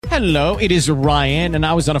Hello, it is Ryan, and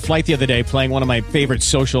I was on a flight the other day playing one of my favorite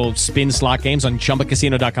social spin slot games on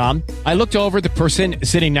ChumbaCasino.com. I looked over at the person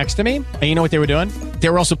sitting next to me, and you know what they were doing? They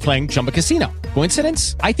were also playing Chumba Casino.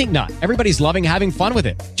 Coincidence? I think not. Everybody's loving having fun with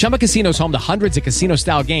it. Chumba Casino is home to hundreds of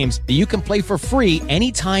casino-style games that you can play for free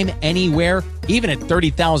anytime, anywhere, even at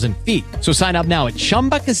 30,000 feet. So sign up now at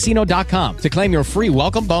ChumbaCasino.com to claim your free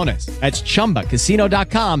welcome bonus. That's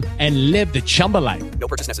ChumbaCasino.com and live the Chumba life. No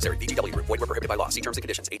purchase necessary. VGW. Void where prohibited by law. See terms and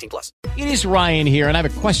conditions. 18+. It is Ryan here, and I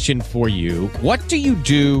have a question for you. What do you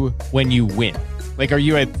do when you win? Like, are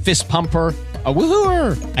you a fist pumper, a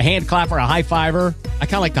woohooer, a hand clapper, a high fiver? I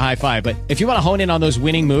kind of like the high five, but if you want to hone in on those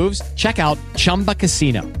winning moves, check out Chumba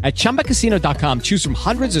Casino. At ChumbaCasino.com, choose from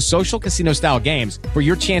hundreds of social casino-style games for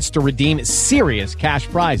your chance to redeem serious cash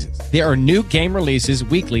prizes. There are new game releases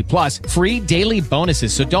weekly, plus free daily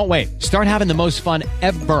bonuses. So don't wait. Start having the most fun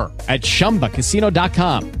ever at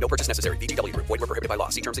ChumbaCasino.com. No purchase necessary. VGW. Void where prohibited by law.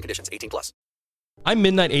 See terms and conditions. 18+. I'm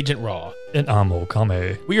Midnight Agent Raw. And I'm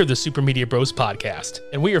Okame. We are the Super Media Bros podcast,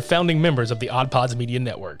 and we are founding members of the Odd Pods Media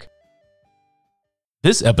Network.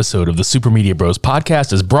 This episode of the Super Media Bros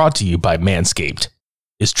podcast is brought to you by Manscaped.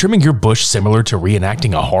 Is trimming your bush similar to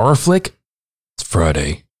reenacting a horror flick? It's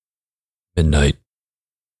Friday, midnight,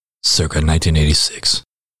 circa 1986.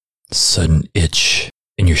 Sudden itch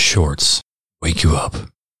in your shorts wake you up.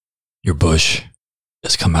 Your bush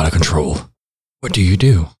has come out of control. What do?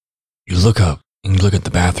 You look up and you look at the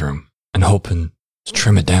bathroom and hoping to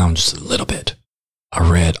trim it down just a little bit. A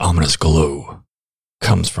red, ominous glow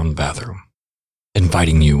comes from the bathroom,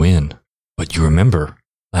 inviting you in. But you remember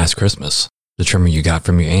last Christmas, the trimmer you got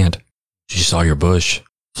from your aunt. She saw your bush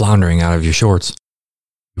floundering out of your shorts.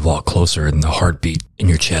 You walk closer and the heartbeat in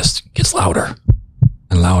your chest gets louder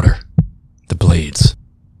and louder. The blades,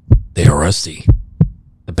 they are rusty.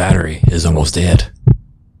 The battery is almost dead.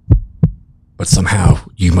 But somehow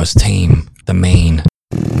you must tame the mane.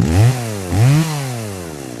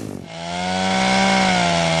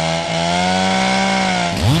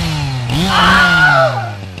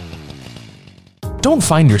 Don't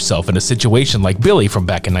find yourself in a situation like Billy from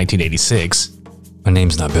back in 1986. My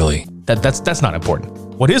name's not Billy. That's not important.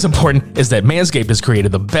 What is important is that Manscaped has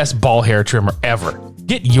created the best ball hair trimmer ever.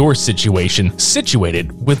 Get your situation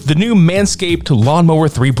situated with the new Manscaped Lawnmower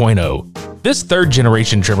 3.0. This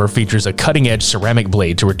third-generation trimmer features a cutting-edge ceramic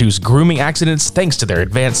blade to reduce grooming accidents thanks to their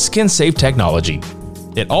advanced skin-safe technology.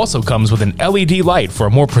 It also comes with an LED light for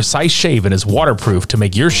a more precise shave and is waterproof to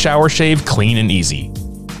make your shower shave clean and easy.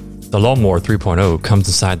 The Lawnmower 3.0 comes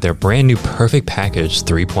inside their brand new Perfect Package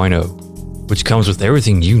 3.0, which comes with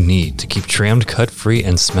everything you need to keep trimmed, cut-free,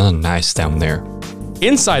 and smelling nice down there.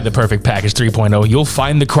 Inside the Perfect Package 3.0, you'll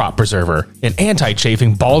find the Crop Preserver, an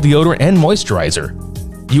anti-chafing ball deodorant and moisturizer.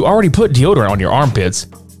 You already put deodorant on your armpits.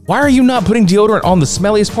 Why are you not putting deodorant on the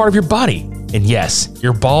smelliest part of your body? And yes,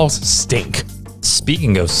 your balls stink.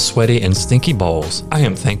 Speaking of sweaty and stinky balls, I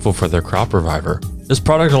am thankful for their Crop Reviver. This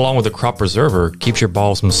product, along with the Crop Preserver, keeps your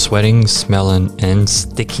balls from sweating, smelling, and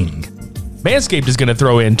sticking. Manscaped is going to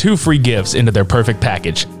throw in 2 free gifts into their Perfect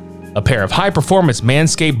Package. A pair of high-performance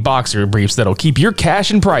Manscaped boxer briefs that'll keep your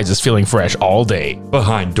cash and prizes feeling fresh all day.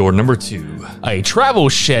 Behind door number 2. A travel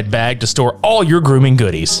shed bag to store all your grooming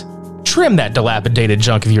goodies. Trim that dilapidated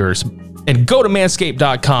junk of yours. And go to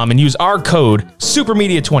manscaped.com and use our code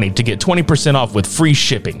SUPERMEDIA20 to get 20% off with free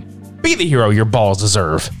shipping. Be the hero your balls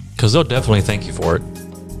deserve. Because they'll definitely thank you for it.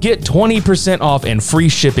 Get 20% off and free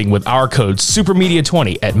shipping with our code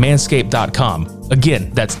SUPERMEDIA20 at manscaped.com.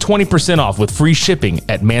 Again, that's 20% off with free shipping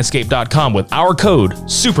at manscaped.com with our code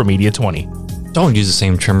SUPERMEDIA20. Don't use the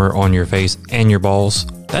same trimmer on your face and your balls.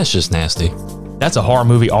 That's just nasty. That's a horror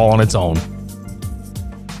movie all on its own.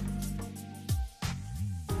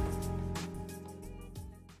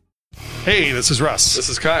 Hey, this is Russ. This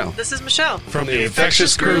is Kyle. This is Michelle. From the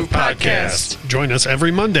Infectious Groove Podcast. Join us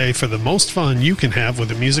every Monday for the most fun you can have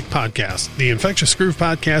with a music podcast. The Infectious Groove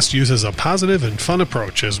Podcast uses a positive and fun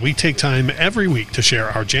approach as we take time every week to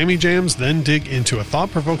share our jammy jams, then dig into a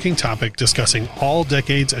thought-provoking topic discussing all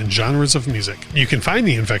decades and genres of music. You can find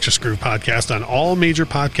the Infectious Groove Podcast on all major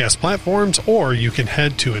podcast platforms, or you can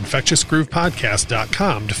head to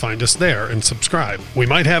infectiousgroovepodcast.com to find us there and subscribe. We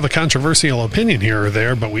might have a controversial opinion here or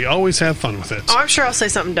there, but we always have fun with it. Oh, I'm sure I'll say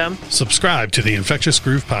something dumb. Subscribe to the Infectious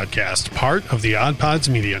Groove Podcast, part of the Odd Pods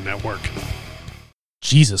Media Network.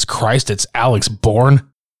 Jesus Christ, it's Alex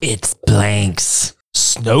Bourne. It's Blanks.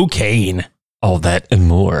 Snow Cane. All that and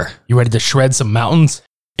more. You ready to shred some mountains?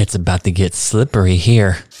 It's about to get slippery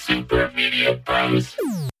here. Super Media Bros.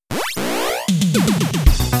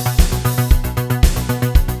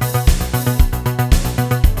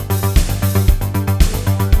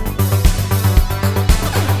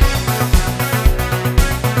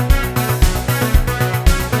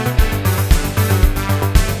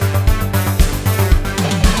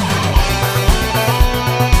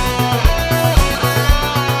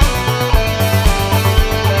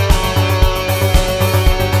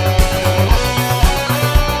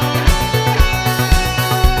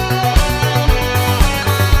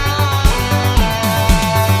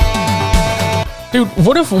 Dude,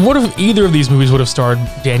 what if either of these movies would have starred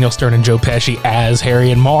Daniel Stern and Joe Pesci as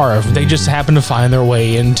Harry and Marv? They just happened to find their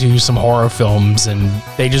way into some horror films and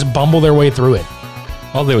they just bumble their way through it.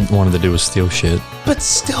 All they wanted to do was steal shit. But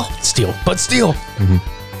steal. Steal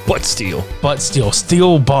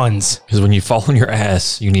buns. Because when you fall on your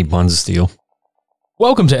ass, you need buns to steal.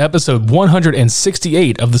 Welcome to episode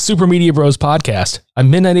 168 of the Super Media Bros podcast. I'm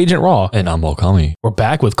Midnight Agent Raw. And I'm Okami. We're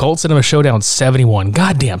back with Cult Cinema Showdown 71.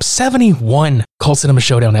 Goddamn, 71 Cult Cinema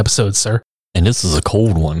Showdown episodes, sir. And this is a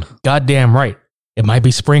cold one. Goddamn right. It might be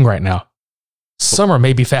spring right now. Summer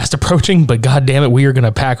may be fast approaching, but goddamn it, we are going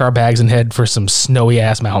to pack our bags and head for some snowy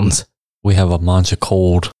ass mountains. We have a mancha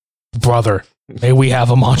cold. Brother, may we have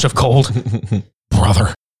a mancha of cold?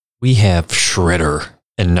 Brother. We have Shredder.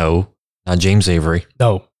 And no, not James Avery.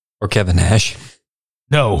 No. Or Kevin Nash.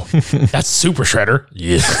 No. That's Super Shredder.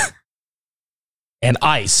 Yeah. And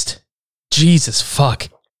Iced. Jesus fuck.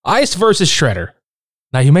 Iced versus Shredder.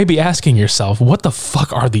 Now you may be asking yourself, what the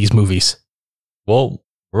fuck are these movies? Well,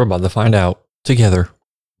 we're about to find out together.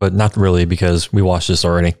 But not really because we watched this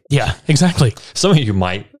already. Yeah, exactly. Some of you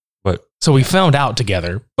might, but... So we found out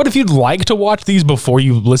together. But if you'd like to watch these before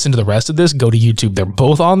you listen to the rest of this, go to YouTube. They're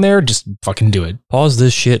both on there. Just fucking do it. Pause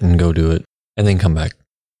this shit and go do it. And then come back.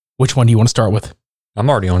 Which one do you want to start with? I'm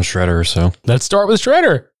already on Shredder, so... Let's start with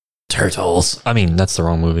Shredder. Turtles. I mean, that's the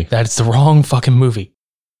wrong movie. That's the wrong fucking movie.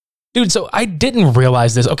 Dude, so I didn't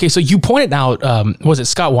realize this. Okay, so you pointed out, was it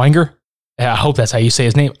Scott Weinger? I hope that's how you say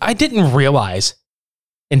his name. I didn't realize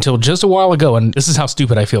until just a while ago, and this is how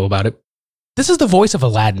stupid I feel about it. This is the voice of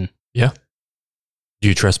Aladdin. Yeah. Do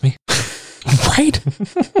you trust me? Right?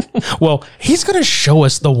 Well, he's going to show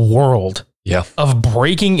us the world of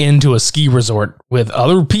breaking into a ski resort with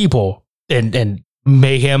other people and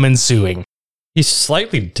mayhem ensuing. He's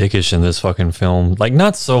slightly dickish in this fucking film. Like,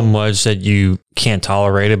 not so much that you can't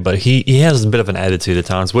tolerate it, but he has a bit of an attitude at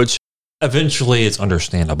times, which eventually it's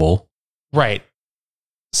understandable. Right.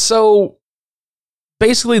 So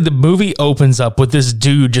basically the movie opens up with this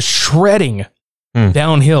dude just shredding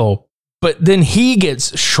downhill, but then he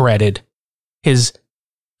gets shredded. His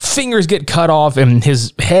fingers get cut off and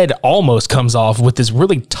his head almost comes off with this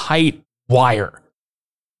really tight wire.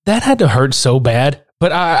 That had to hurt so bad,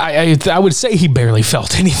 but I would say he barely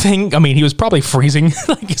felt anything. I mean, he was probably freezing,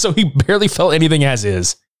 so he barely felt anything as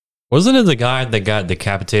is. Wasn't it the guy that got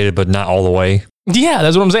decapitated, but not all the way? Yeah,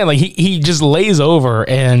 that's what I'm saying. Like he just lays over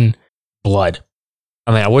and blood.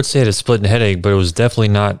 I mean, I would say it a splitting headache, but it was definitely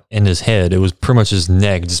not in his head. It was pretty much his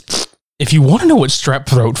neck. Just if you want to know what strep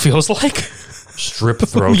throat feels like, strip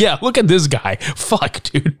throat. Yeah, look at this guy. Fuck,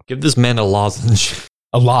 dude. Give this man a lozenge.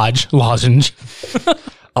 A lozenge.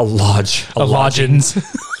 A lodge. A lodgins.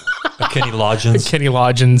 A Kenny Loggins. Kenny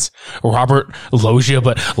Loggins. Robert Loggia,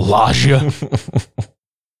 but Loggia.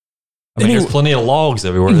 I mean, there's plenty of logs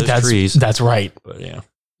everywhere. There's trees. That's right. But yeah.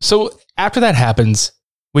 So after that happens,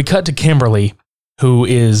 we cut to Kimberly, who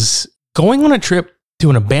is going on a trip to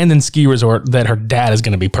an abandoned ski resort that her dad is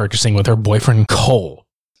going to be purchasing with her boyfriend, Cole.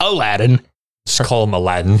 Aladdin. Just call him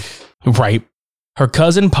Aladdin. Right. Her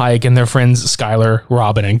cousin Pike and their friends Skylar,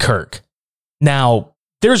 Robin, and Kirk. Now,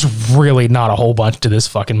 there's really not a whole bunch to this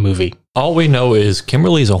fucking movie. All we know is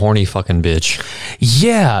Kimberly's a horny fucking bitch.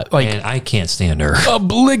 Yeah, like... And I can't stand her.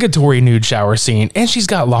 Obligatory nude shower scene. And she's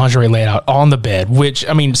got lingerie laid out on the bed, which,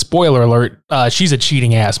 I mean, spoiler alert, she's a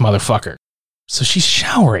cheating ass motherfucker. So she's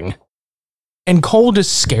showering. And Cole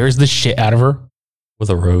just scares the shit out of her. With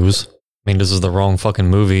a rose. I mean, this is the wrong fucking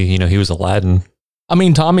movie. You know, he was Aladdin. I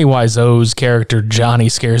mean, Tommy Wiseau's character, Johnny,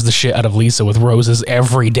 scares the shit out of Lisa with roses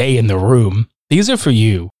every day in the room. These are for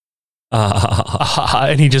you.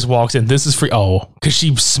 And he just walks in. This is for... Oh, because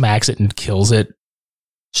she smacks it and kills it.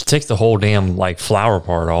 She takes the whole damn, like, flower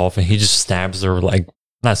part off, and he just stabs her, like...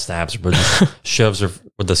 Not stabs her, but just shoves her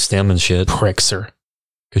with the stem and shit. Pricks her.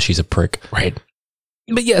 Because she's a prick. Right.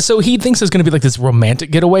 But yeah, so he thinks it's going to be like this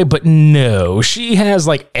romantic getaway, but no. She has,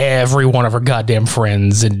 like, every one of her goddamn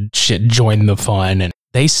friends and shit join the fun, and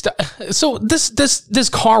they... So this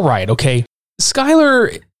car ride, okay?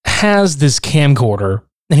 Skylar has this camcorder,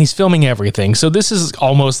 and he's filming everything. So this is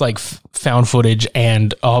almost like found footage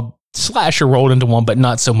and a slasher rolled into one, but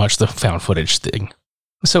not so much the found footage thing.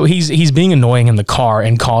 So he's being annoying in the car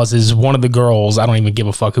and causes one of the girls, I don't even give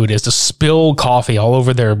a fuck who it is, to spill coffee all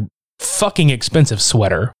over their fucking expensive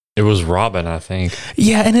sweater. It was Robin, I think.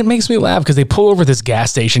 Yeah, and it makes me laugh because they pull over this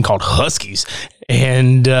gas station called Husky's,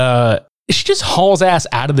 and she just hauls ass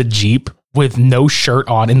out of the Jeep with no shirt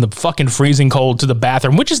on in the fucking freezing cold to the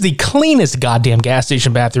bathroom, which is the cleanest goddamn gas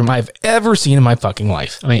station bathroom I've ever seen in my fucking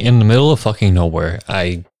life. I mean, in the middle of fucking nowhere.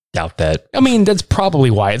 I doubt that. I mean, that's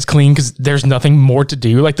probably why it's clean, because there's nothing more to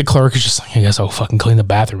do. Like, the clerk is just like, I guess I'll fucking clean the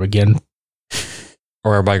bathroom again.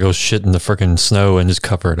 Or everybody goes shit in the freaking snow and just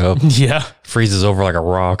cover it up. Yeah. Freezes over like a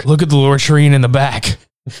rock. Look at the latrine in the back.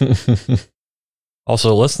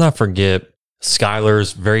 Also, let's not forget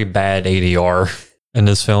Skylar's very bad ADR in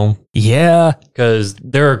this film. Yeah. Because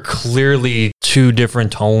there are clearly two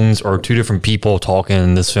different tones or two different people talking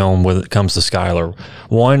in this film when it comes to Skylar.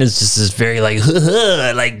 One is just this very like,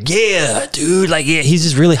 like, yeah, dude, like, yeah, he's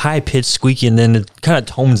just really high pitched, squeaky, and then it kind of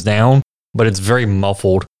tones down, but it's very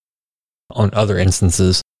muffled on other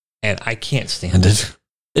instances, and I can't stand it.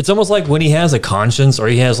 It's almost like when he has a conscience or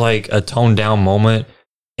he has like a toned down moment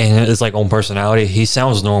and it's like own personality, he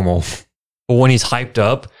sounds normal. But when he's hyped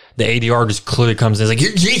up, the ADR just clearly comes in. It's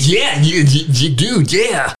like, yeah, dude,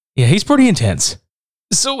 yeah. Yeah, he's pretty intense.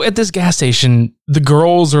 So at this gas station, the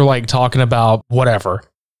girls are like talking about whatever.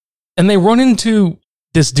 And they run into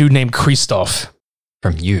this dude named Christoph.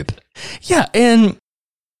 From Europe. Yeah, and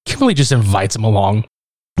Kimberly just invites him along.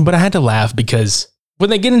 But I had to laugh because when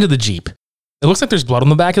they get into the Jeep, it looks like there's blood on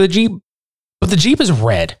the back of the Jeep, but the Jeep is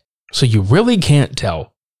red. So you really can't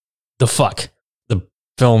tell the fuck. The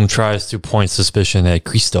film tries to point suspicion at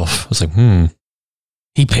Christoph. I was like,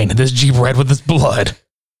 He painted this Jeep red with his blood.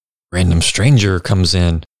 Random stranger comes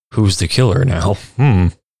in. Who's the killer now?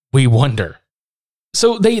 We wonder.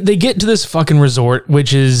 So they get to this fucking resort,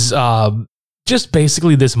 which is just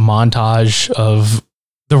basically this montage of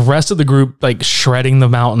the rest of the group like shredding the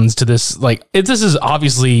mountains to this, like, this is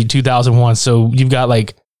obviously 2001. So you've got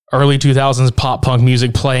like early 2000s pop punk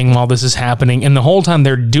music playing while this is happening. And the whole time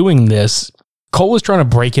they're doing this, Cole is trying to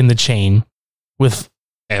break in the chain with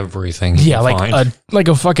everything. Yeah, like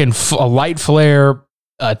a fucking a light flare,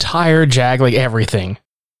 a tire jag, like everything.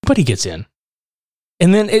 But he gets in.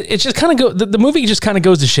 And then it's just kind of the movie just kind of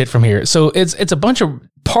goes to shit from here. So it's a bunch of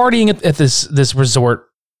partying at this resort.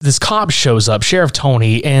 This cop shows up, Sheriff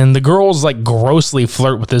Tony, and the girls like grossly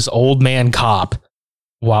flirt with this old man cop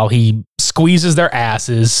while he squeezes their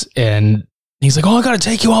asses, and he's like, "Oh, I got to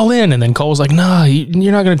take you all in." And then Cole's like, "Nah,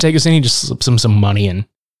 you're not going to take us in." He just slips him some money and,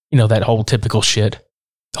 you know, that whole typical shit.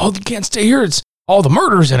 "Oh, you can't stay here. It's all the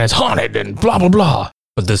murders and it's haunted and blah, blah, blah."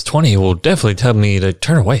 But this 20 will definitely tell me to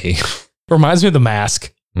turn away. Reminds me of The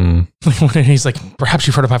Mask. When he's like, "Perhaps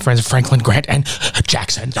you've heard of my friends Franklin Grant and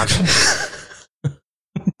Jackson."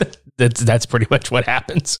 That's pretty much what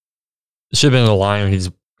happens. It should have been a line when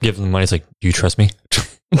he's giving the money. He's like, "Do you trust me?"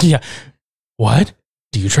 Yeah. What?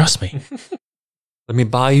 Do you trust me? Let me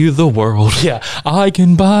buy you the world. Yeah. I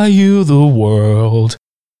can buy you the world.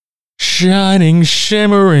 Shining,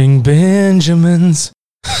 shimmering Benjamins.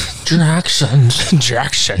 Jacksons.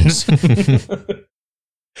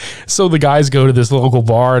 So the guys go to this local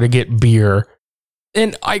bar to get beer.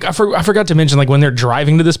 And I forgot to mention, like, when they're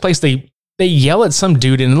driving to this place, they yell at some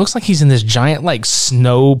dude, and it looks like he's in this giant, like,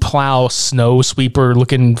 snow plow, snow sweeper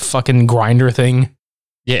looking fucking grinder thing.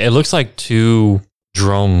 Yeah, it looks like two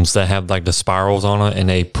drums that have, like, the spirals on it, and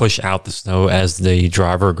they push out the snow as the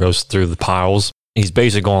driver goes through the piles. He's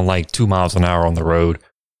basically going, like, 2 miles an hour on the road,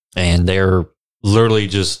 and they're literally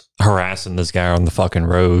just harassing this guy on the fucking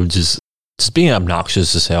road, just being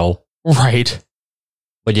obnoxious as hell. Right.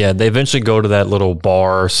 But yeah, they eventually go to that little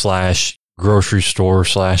bar / grocery store /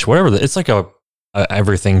 whatever. It's like a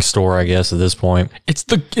everything store, I guess, at this point. It's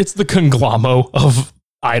the conglomero of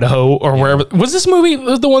Idaho or wherever. Was this movie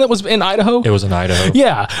the one that was in Idaho? It was in Idaho.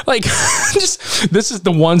 Yeah. Like, this is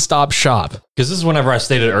the one-stop shop. Because this is whenever I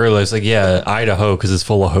stated earlier, it's like, yeah, Idaho, because it's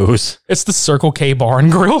full of hoes. It's the Circle K Bar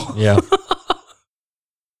and Grill. Yeah.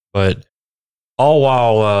 But all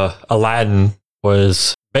while Aladdin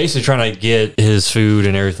was basically trying to get his food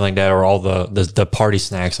and everything like that, or all the party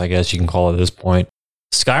snacks, I guess you can call it at this point,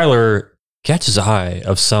 Skylar catches the eye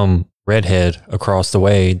of some redhead across the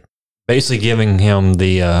way, basically giving him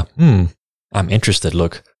the, I'm interested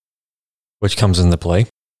look, which comes into play,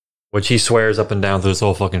 which he swears up and down through this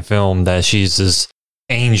whole fucking film that she's this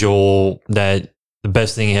angel, that the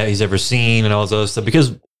best thing he's ever seen and all this other stuff.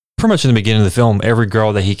 Because pretty much in the beginning of the film, every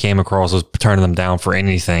girl that he came across was turning them down for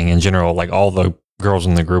anything in general. Like, all the girls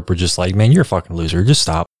in the group were just like, "Man, you're a fucking loser. Just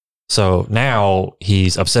stop." So now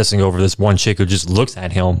he's obsessing over this one chick who just looks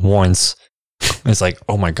at him once. It's like,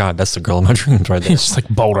 oh my God, that's the girl in my dreams right there. He's just like,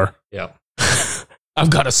 Boulder. Yeah.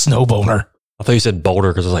 I've got a snow boner. I thought you said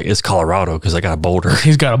Boulder because I was like, it's Colorado because I got a boulder.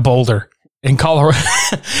 He's got a boulder. In Colorado,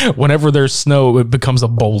 whenever there's snow, it becomes a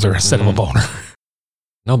boulder instead of a boner.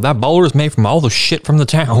 No, that boulder is made from all the shit from the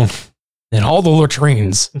town. And all the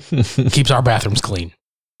latrines keeps our bathrooms clean.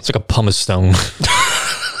 It's like a pumice stone.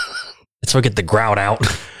 It's where I get the grout out.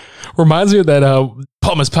 Reminds me of that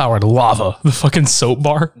Pumice Powered Lava, the fucking soap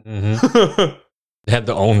bar. Mm-hmm. They had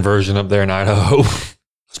their own version up there in Idaho.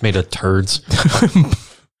 It's made of turds.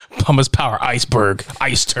 Pumice Power Iceberg.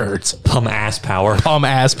 Ice turds. Plum ass power. Plum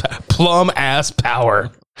ass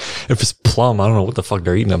power. If it's plum, I don't know what the fuck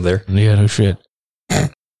they're eating up there. Yeah, no shit.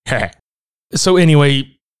 So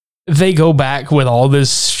anyway, they go back with all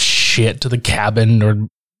this shit to the cabin or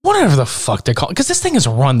whatever the fuck they call it. Because this thing is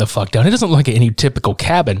run the fuck down. It doesn't look like any typical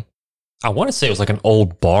cabin. I want to say it was like an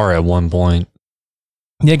old bar at one point.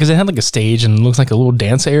 Yeah, because it had like a stage and it looks like a little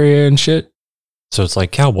dance area and shit. So it's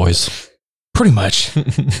like cowboys. Pretty much.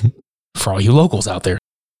 For all you locals out there.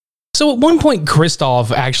 So at one point,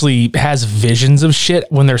 Kristoff actually has visions of shit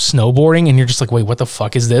when they're snowboarding, and you're just like, wait, what the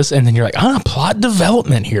fuck is this? And then you're like, plot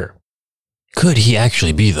development here. Could he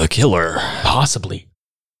actually be the killer? Possibly.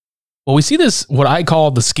 Well, we see this, what I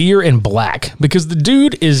call the skier in black, because the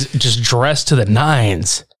dude is just dressed to the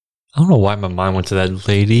nines. I don't know why my mind went to that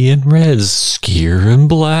lady in red, skier in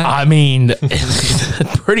black. I mean,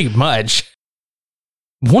 pretty much.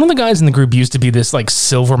 One of the guys in the group used to be this like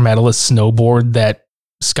silver medalist snowboard that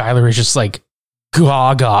Skylar is just like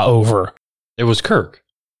gaga over. It was Kirk.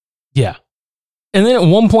 Yeah. And then at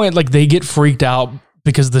one point, like they get freaked out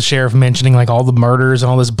because the sheriff mentioning like all the murders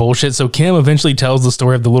and all this bullshit. So Kim eventually tells the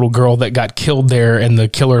story of the little girl that got killed there and the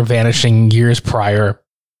killer vanishing years prior.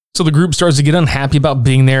 So the group starts to get unhappy about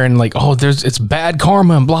being there and like, oh, it's bad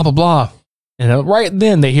karma and blah, blah, blah. And right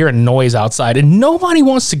then they hear a noise outside and nobody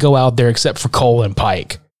wants to go out there except for Cole and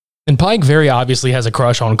Pike. And Pike very obviously has a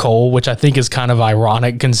crush on Cole, which I think is kind of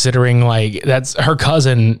ironic considering like that's her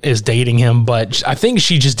cousin is dating him. But I think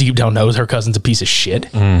she just deep down knows her cousin's a piece of shit.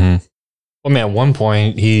 Mm-hmm. Well, man, at one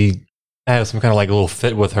point he had some kind of like little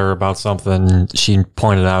fit with her about something. She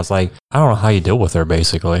pointed out, it's like, I don't know how you deal with her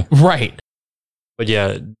basically. Right. But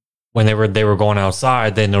yeah, when they were going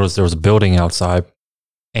outside, they noticed there was a building outside.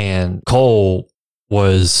 And Cole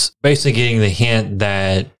was basically getting the hint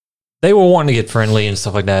that they were wanting to get friendly and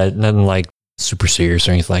stuff like that. Nothing like super serious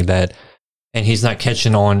or anything like that. And he's not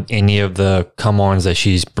catching on any of the come-ons that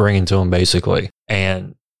she's bringing to him, basically.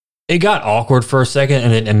 And it got awkward for a second.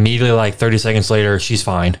 And then immediately, like 30 seconds later, she's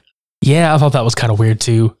fine. Yeah, I thought that was kind of weird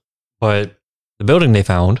too. But the building they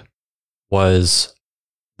found was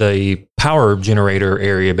the power generator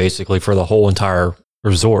area, basically, for the whole entire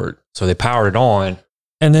resort. So they powered it on.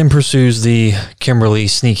 And then pursues the Kimberly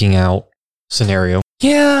sneaking out scenario.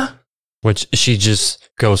 Yeah. Which she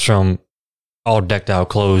just goes from all decked out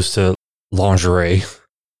clothes to lingerie.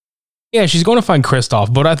 Yeah, she's going to find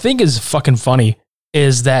Kristoff. But what I think is fucking funny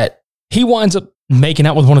is that he winds up making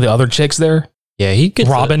out with one of the other chicks there. Yeah, he gets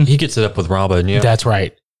Robin. He gets it up with Robin, yeah. That's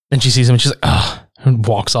right. And she sees him and she's like, ugh, and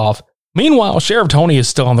walks off. Meanwhile, Sheriff Tony is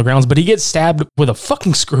still on the grounds, but he gets stabbed with a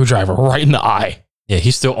fucking screwdriver right in the eye. Yeah,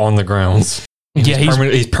 he's still on the grounds. He's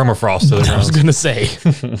permafrost to the ground. I was going to say,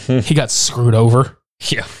 he got screwed over.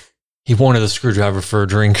 Yeah. He wanted a screwdriver for a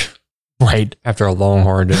drink. Right. After a long,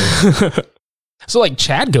 hard day. So, like,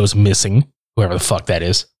 Chad goes missing, whoever the fuck that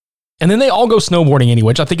is. And then they all go snowboarding anyway,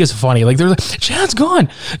 which I think is funny. Like, they're like, Chad's gone.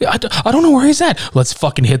 I don't know where he's at. Let's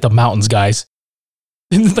fucking hit the mountains, guys.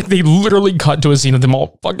 And like, they literally cut to a scene of them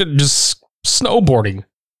all fucking just snowboarding.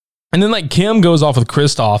 And then, like, Kim goes off with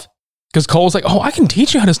Kristoff. Because Cole's like, oh, I can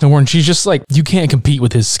teach you how to snowboard. And she's just like, you can't compete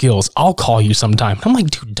with his skills. I'll call you sometime. I'm like,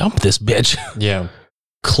 dude, dump this bitch. Yeah.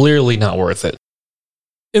 Clearly not worth it.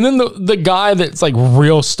 And then the guy that's like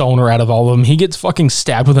real stoner out of all of them, he gets fucking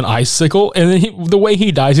stabbed with an icicle. And then the way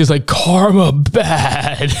he dies, he's like, karma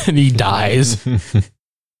bad. And he dies.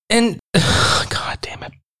 And God damn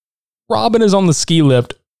it. Robin is on the ski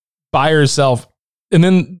lift by herself. And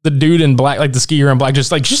then the dude in black, like the skier in black,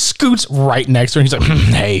 just scoots right next to her. And he's like,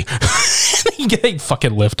 hey. They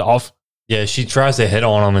fucking lift off. Yeah, she tries to hit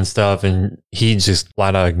on him and stuff, and he just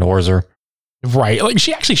flat out ignores her. Right. Like,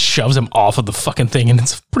 she actually shoves him off of the fucking thing, and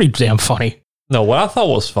it's pretty damn funny. No, what I thought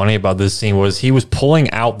was funny about this scene was he was pulling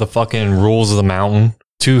out the fucking rules of the mountain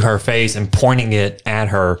to her face and pointing it at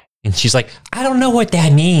her. And she's like, I don't know what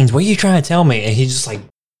that means. What are you trying to tell me? And he just like,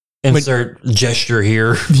 insert gesture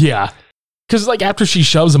here. Yeah. Because like after she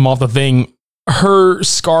shoves him off the thing, her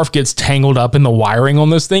scarf gets tangled up in the wiring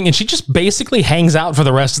on this thing, and she just basically hangs out for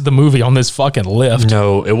the rest of the movie on this fucking lift.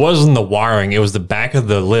 No, it wasn't the wiring. It was the back of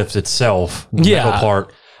the lift itself. The metal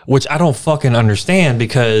part, which I don't fucking understand,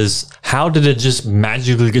 because how did it just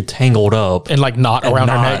magically get tangled up? And like not around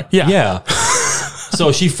her neck? Yeah.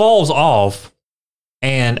 So she falls off,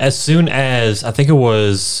 and as soon as, I think it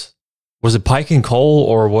was it Pike and Cole,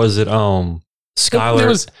 or was it Skylar? It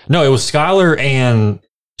was Skylar and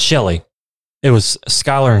Shelly. It was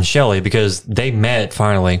Skylar and Shelly, because they met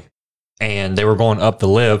finally and they were going up the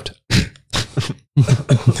lift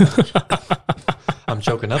I'm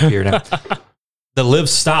choking up here now. The lift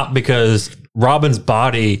stopped because Robin's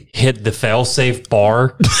body hit the fail-safe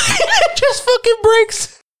bar. It just fucking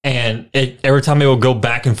breaks. And every time it would go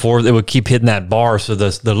back and forth, it would keep hitting that bar, so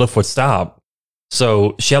the lift would stop.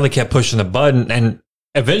 So Shelley kept pushing the button, and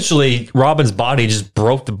eventually Robin's body just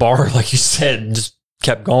broke the bar, like you said, and just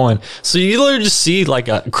kept going. So you literally just see like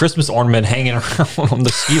a Christmas ornament hanging around on the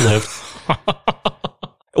ski lift,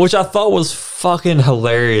 which I thought was fucking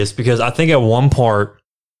hilarious because I think at one part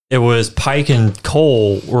it was Pike and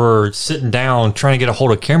Cole were sitting down trying to get a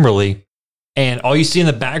hold of Kimberly. And all you see in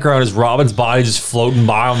the background is Robin's body just floating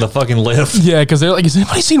by on the fucking lift. Yeah, because they're like, has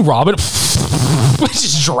anybody seen Robin? It's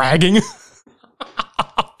just dragging.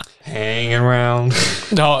 Hanging around.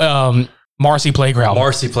 No, Marcy Playground.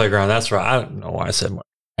 Marcy Playground, that's right. I don't know why I said Marcy.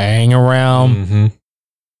 Hang around. Mm-hmm.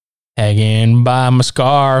 Hanging by my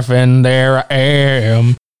scarf, and there I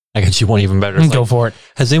am. I got you one even better. It's Go like, for it.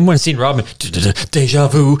 has anyone seen Robin? Deja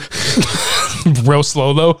vu. Real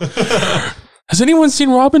slow, though. Has anyone seen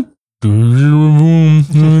Robin? Been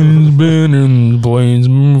in planes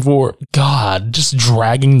before. God, just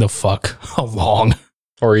dragging the fuck along.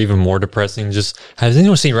 Or even more depressing, just, has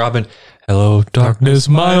anyone seen Robin? Hello, darkness,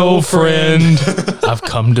 My old friend, I've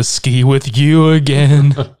come to ski with you again.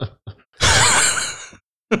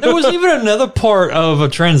 There was even another part of a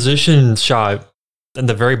transition shot at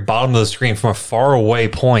the very bottom of the screen from a far away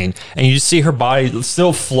point, and you just see her body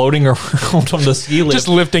still floating around on the ski lift. Just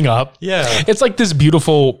lifting up. Yeah. It's like this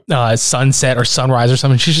beautiful sunset or sunrise or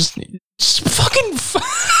something. She's just fucking...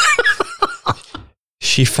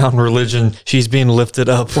 She found religion. She's being lifted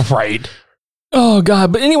up. Right. Oh,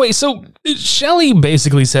 God. But anyway, so Shelley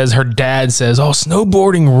basically says her dad says, oh,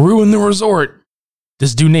 snowboarding ruined the resort.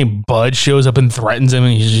 This dude named Bud shows up and threatens him.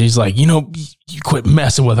 And she's like, you quit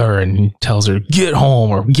messing with her. And he tells her, get home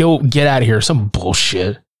or get out of here. Some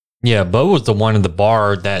bullshit. Yeah, Bo was the one in the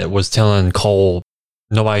bar that was telling Cole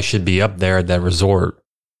nobody should be up there at that resort,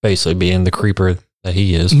 basically being the creeper that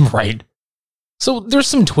he is. Right. So there's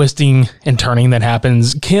some twisting and turning that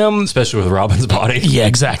happens. Kim... Especially with Robin's body. Yeah,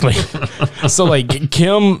 exactly. So like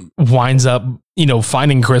Kim winds up,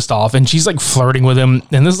 finding Kristoff, and she's like flirting with him.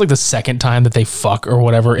 And this is like the second time that they fuck or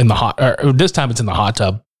whatever in the this time it's in the hot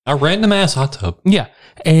tub. A random ass hot tub. Yeah.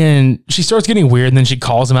 And she starts getting weird, and then she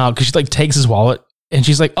calls him out because she like takes his wallet. And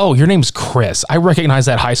she's like, oh, your name's Chris. I recognize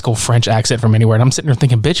that high school French accent from anywhere. And I'm sitting there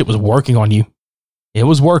thinking, bitch, it was working on you. It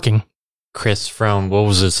was working. Chris from, what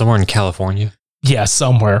was it, somewhere in California? Yeah,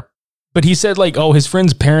 somewhere. But he said like, oh, his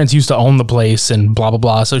friend's parents used to own the place and blah, blah,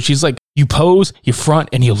 blah. So she's like, you pose, you front,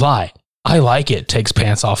 and you lie. I like it. Takes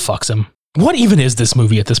pants off, fucks him. What even is this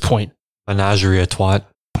movie at this point? Menagerie a twat.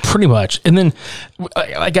 Pretty much. And then,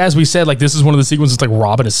 like as we said, like this is one of the sequences like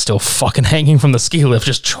Robin is still fucking hanging from the ski lift,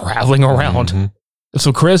 just traveling around. Mm-hmm.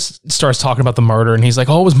 So Chris starts talking about the murder, and he's like,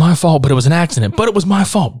 oh, it was my fault, but it was an accident. But it was my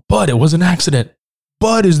fault, but it was an accident.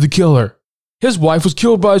 Bud is the killer. His wife was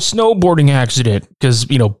killed by a snowboarding accident because,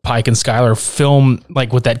 Pike and Skylar film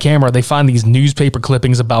like with that camera. They find these newspaper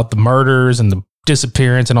clippings about the murders and the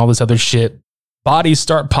disappearance and all this other shit. Bodies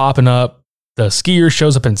start popping up. The skier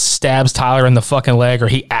shows up and stabs Tyler in the fucking leg, or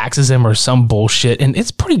he axes him or some bullshit. And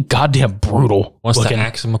it's pretty goddamn brutal. Wants to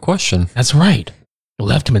ask him a question. That's right.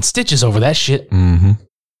 Left him in stitches over that shit. Mm-hmm.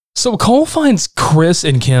 So Cole finds Chris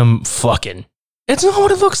and Kim fucking. It's not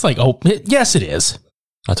what it looks like. Oh, yes, it is.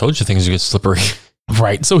 I told you things would get slippery.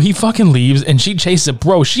 Right. So he fucking leaves and she chases it.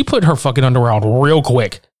 Bro, she put her fucking underwear on real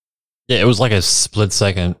quick. Yeah, it was like a split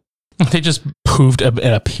second. They just poofed and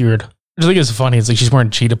appeared. I think it's funny. It's like she's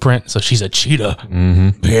wearing cheetah print, so she's a cheetah.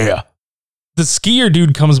 Mm-hmm. Yeah. The skier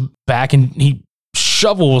dude comes back and he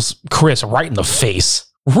shovels Chris right in the face.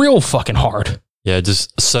 Real fucking hard. Yeah, it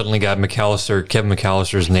just suddenly got Kevin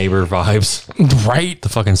McAllister's neighbor vibes. Right? The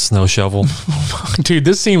fucking snow shovel. Dude,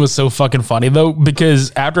 this scene was so fucking funny though,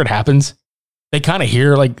 because after it happens, they kind of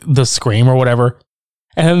hear like the scream or whatever,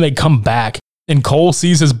 and then they come back and Cole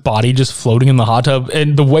sees his body just floating in the hot tub,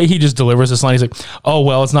 and the way he just delivers this line, he's like, oh,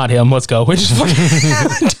 well, it's not him. Let's go. It just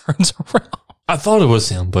fucking turns around. I thought it was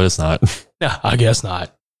him, but it's not. Yeah, I guess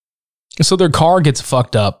not. So their car gets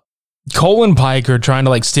fucked up. Cole and Pike are trying to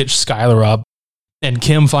like stitch Skylar up, and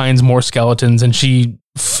Kim finds more skeletons and she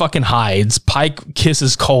fucking hides. Pike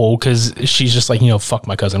kisses Cole because she's just like, fuck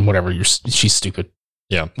my cousin, whatever. She's stupid.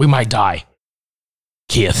 Yeah. We might die.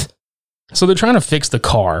 Kith. So they're trying to fix the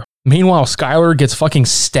car. Meanwhile, Skylar gets fucking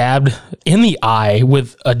stabbed in the eye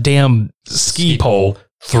with a damn ski pole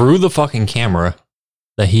through the fucking camera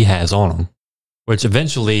that he has on him, which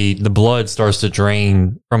eventually the blood starts to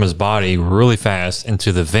drain from his body really fast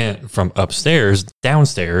into the vent from upstairs,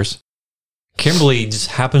 downstairs. Kimberly just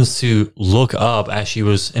happens to look up as she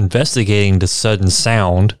was investigating the sudden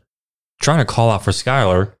sound, trying to call out for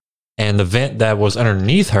Skylar. And the vent that was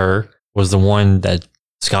underneath her was the one that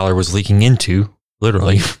Skylar was leaking into,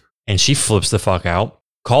 literally. And she flips the fuck out,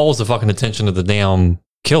 calls the fucking attention of the damn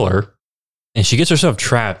killer, and she gets herself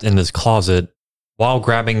trapped in this closet while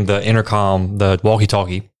grabbing the intercom, the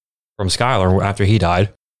walkie-talkie from Skylar after he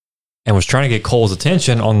died, and was trying to get Cole's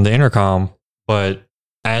attention on the intercom. But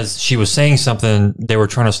as she was saying something, they were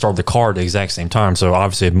trying to start the car at the exact same time, so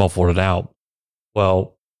obviously it muffled it out.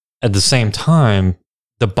 Well, at the same time,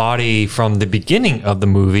 the body from the beginning of the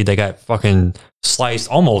movie, they got fucking sliced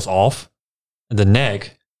almost off. The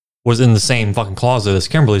neck was in the same fucking closet as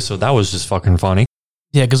Kimberly, so that was just fucking funny.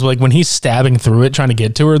 Yeah, because like when he's stabbing through it, trying to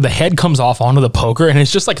get to her, the head comes off onto the poker, and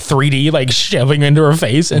it's just like 3D, like shoving into her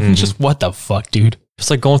face, and just what the fuck, dude?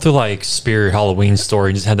 It's like going through like Spirit Halloween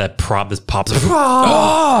story, just had that prop that pops up.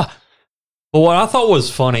 Ah! But what I thought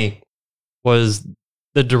was funny was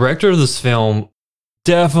the director of this film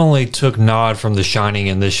definitely took nod from The Shining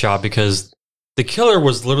in this shot, because the killer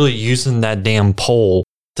was literally using that damn pole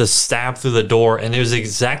to stab through the door, and it was the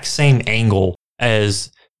exact same angle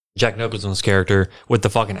as Jack Nicholson's character with the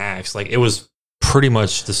fucking axe. Like, it was pretty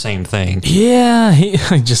much the same thing. Yeah, he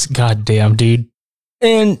just goddamn, dude.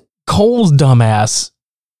 And Cole's dumbass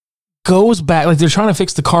goes back, like they're trying to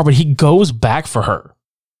fix the car, but he goes back for her.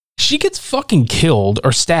 She gets fucking killed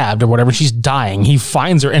or stabbed or whatever. She's dying. He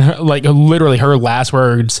finds her, and her, like literally her last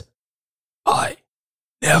words, "I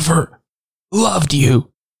never loved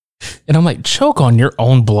you." And I'm like, choke on your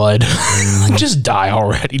own blood. Just die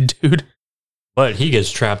already, dude. But he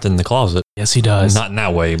gets trapped in the closet. Yes, he does. Not in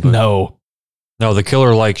that way, but No, the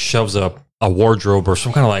killer like shoves a wardrobe or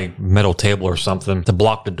some kind of like metal table or something to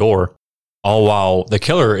block the door. All while the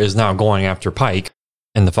killer is now going after Pike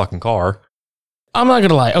in the fucking car. I'm not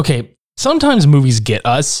gonna lie. Okay, sometimes movies get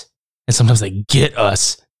us, and sometimes they get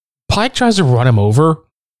us. Pike tries to run him over,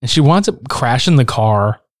 and she winds up crashing the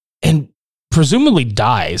car and presumably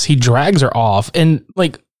dies. He drags her off, and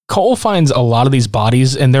like Cole finds a lot of these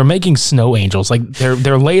bodies, and they're making snow angels. Like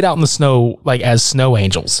they're laid out in the snow, like as snow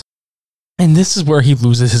angels. And this is where he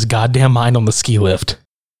loses his goddamn mind on the ski lift,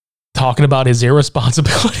 talking about his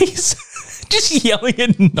irresponsibilities, just yelling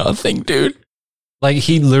at nothing, dude. Like,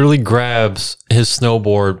 he literally grabs his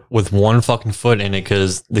snowboard with one fucking foot in it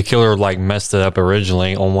because the killer like messed it up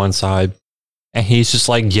originally on one side, and he's just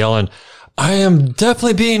like yelling, "I am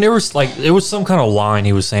definitely being like it was some kind of line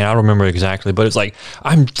he was saying. I don't remember exactly, but it's like,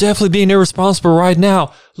 "I'm definitely being irresponsible right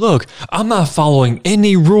now. Look, I'm not following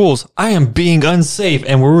any rules. I am being unsafe."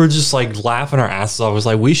 And we were just like laughing our asses off. It was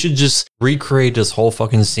like, we should just recreate this whole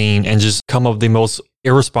fucking scene and just come up with the most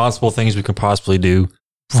irresponsible things we can possibly do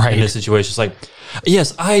in this situation. It's like,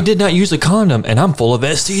 yes, I did not use a condom and I'm full of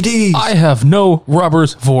STDs. I have no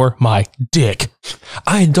rubbers for my dick.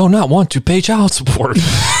 I do not want to pay child support.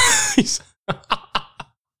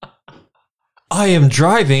 I am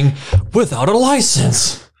driving without a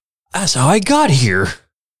license. That's how I got here.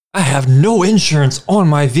 I have no insurance on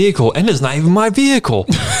my vehicle, and it's not even my vehicle.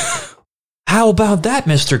 How about that,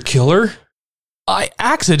 Mr. Killer? I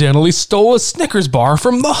accidentally stole a Snickers bar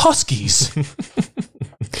from the Huskies.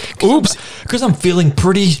 Oops. Because I'm feeling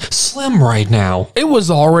pretty slim right now. It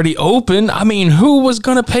was already open. I mean, who was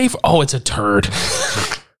going to pay for... Oh, it's a turd.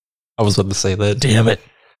 I was about to say that. Damn it.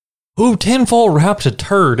 Who tinfoil wrapped a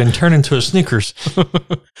turd and turned into a Snickers?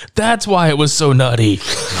 That's why it was so nutty.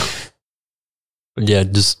 But yeah,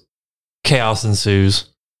 just chaos ensues.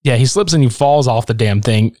 Yeah, he slips and he falls off the damn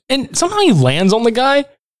thing. And somehow he lands on the guy,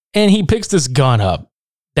 and he picks this gun up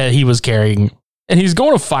that he was carrying. And he's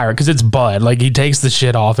going to fire it because it's Bud. Like, he takes the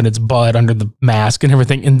shit off, and it's Bud under the mask and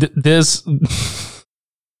everything. And this...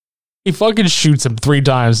 he fucking shoots him 3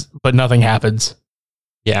 times, but nothing happens.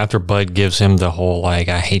 Yeah, after Bud gives him the whole, like,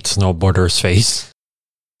 I hate snowboarders face,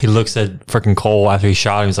 he looks at freaking Cole after he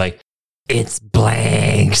shot him. He's like, it's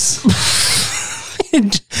blanks.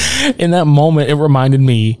 In that moment, it reminded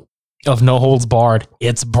me of No Holds Barred.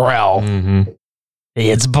 It's Brel. Mm-hmm.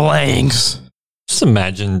 It's blanks. Just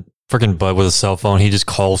imagine freaking Bud with a cell phone. He just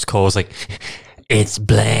calls Cole. It's like, it's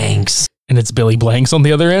blanks. And it's Billy Blanks on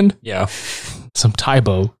the other end. Yeah. Some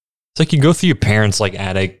typo. It's like you go through your parents' like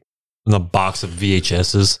attic in the box of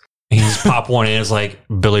VHSs, and you just pop one in. It's like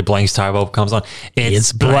Billy Blanks typo comes on.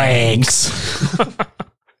 It's blanks.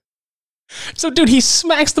 So, dude, he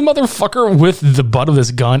smacks the motherfucker with the butt of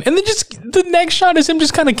this gun, and then just the next shot is him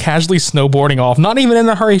just kind of casually snowboarding off, not even in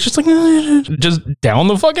a hurry. He's just like, just down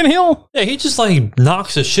the fucking hill. Yeah, he just like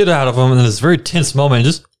knocks the shit out of him in this very tense moment.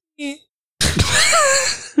 Just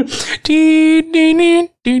Just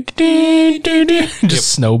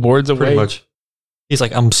snowboards away. Pretty much. He's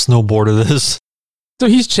like, I'm snowboarding this. So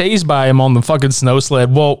he's chased by him on the fucking snow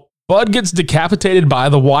sled. Well, Bud gets decapitated by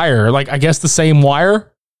the wire. Like, I guess the same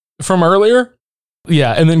wire from earlier.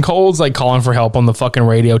 Yeah, and then Cole's like calling for help on the fucking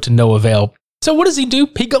radio to no avail. So what does he do?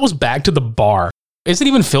 He goes back to the bar. Is it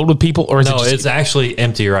even filled with people, or is it No, just... it's actually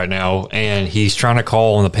empty right now, and he's trying to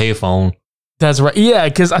call on the payphone. That's right. Yeah,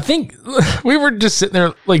 because I think we were just sitting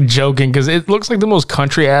there like joking because it looks like the most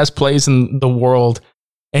country ass place in the world.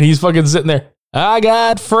 And he's fucking sitting there. I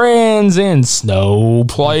got friends in snow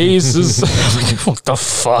places. What the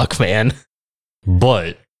fuck, man?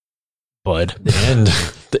 But Bud.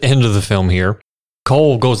 the end of the film here,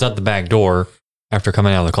 Cole goes out the back door after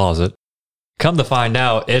coming out of the closet. Come to find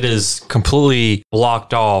out, it is completely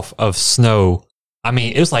blocked off of snow. I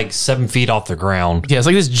mean, it was like 7 feet off the ground. Yeah, it's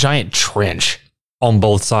like this giant trench. On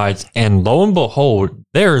both sides. And lo and behold,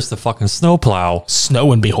 there's the fucking snowplow.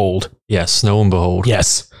 Snow and behold. Yeah, snow and behold.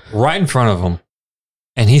 Yes. Right in front of him.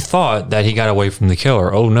 And he thought that he got away from the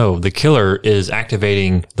killer. Oh no, the killer is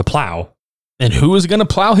activating the plow. And who is going to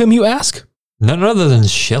plow him, you ask? None other than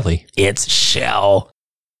Shelly. It's Shell.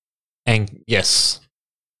 And yes,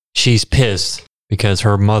 she's pissed because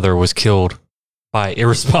her mother was killed by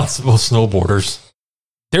irresponsible snowboarders.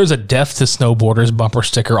 There's a death to snowboarders bumper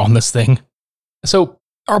sticker on this thing. So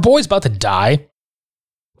our boy's about to die,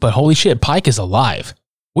 but holy shit, Pike is alive.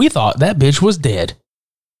 We thought that bitch was dead.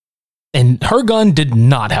 And her gun did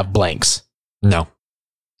not have blanks. No.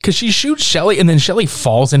 Because she shoots Shelly and then Shelly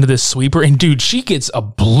falls into this sweeper and dude, she gets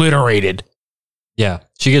obliterated. Yeah,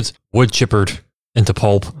 she gets wood chippered into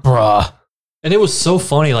pulp. Bruh. And it was so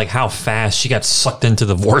funny, like how fast she got sucked into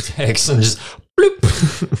the vortex and just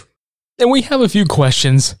bloop. And we have a few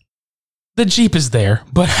questions. The Jeep is there,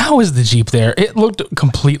 but how is the Jeep there? It looked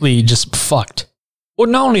completely just fucked. Well,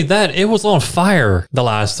 not only that, it was on fire the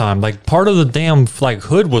last time. Like part of the damn like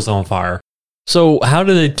hood was on fire. So how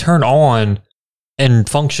did it turn on and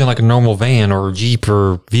function like a normal van or Jeep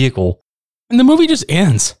or vehicle? And the movie just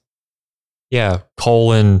ends. Yeah,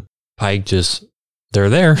 Cole and Pike just, they're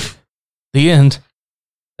there. The end.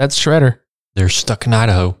 That's Shredder. They're stuck in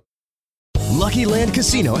Idaho. Lucky Land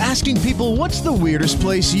Casino asking people, what's the weirdest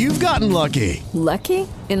place you've gotten lucky? Lucky?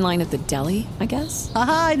 In line at the deli, I guess?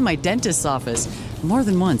 Aha, in my dentist's office. More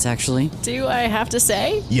than once, actually. Do I have to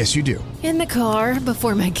say? Yes, you do. In the car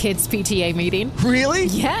before my kids' PTA meeting. Really?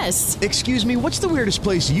 Yes. Excuse me, what's the weirdest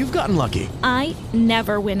place you've gotten lucky? I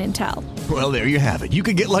never win and tell. Well, there you have it. You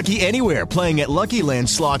can get lucky anywhere, playing at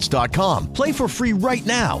LuckyLandSlots.com. Play for free right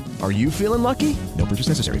now. Are you feeling lucky? No purchase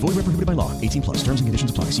necessary. Void where prohibited by law. 18 plus. Terms and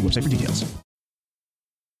conditions apply. See website for details.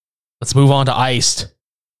 Let's move on to Iced.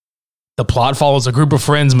 The plot follows a group of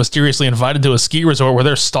friends mysteriously invited to a ski resort where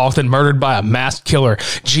they're stalked and murdered by a masked killer.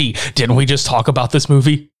 Gee, didn't we just talk about this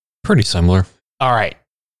movie? Pretty similar. All right.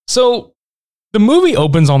 So the movie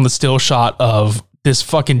opens on the still shot of this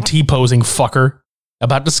fucking T-posing fucker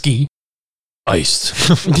about to ski.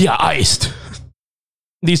 Iced. Yeah, iced.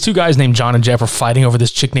 These two guys named John and Jeff are fighting over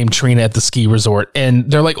this chick named Trina at the ski resort.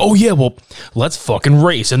 And they're like, oh yeah, well, let's fucking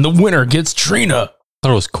race. And the winner gets Trina. I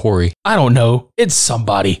thought it was Corey. I don't know. It's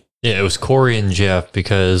somebody. Yeah, it was Corey and Jeff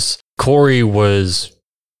because Corey was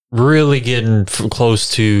really getting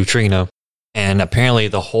close to Trina. And apparently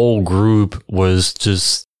the whole group was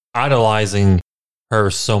just idolizing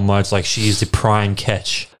her so much. Like she's the prime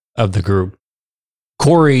catch of the group.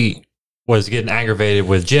 Corey was getting aggravated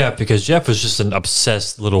with Jeff because Jeff was just an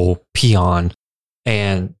obsessed little peon.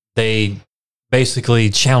 And they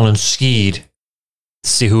basically challenged Skeed to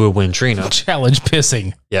see who would win Trina. Challenge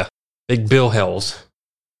pissing. Yeah. Big Bill Hells.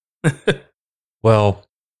 Well,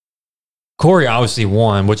 Corey obviously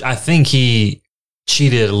won, which I think he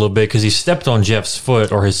cheated a little bit because he stepped on Jeff's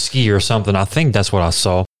foot or his ski or something. I think that's what I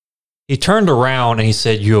saw. He turned around and he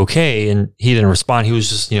said, "You okay?" And he didn't respond. He was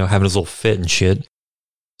just, having his little fit and shit.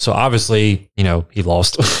 So obviously, he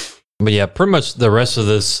lost. But yeah, pretty much the rest of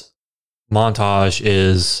this montage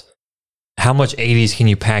is how much 80s can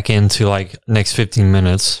you pack into like next 15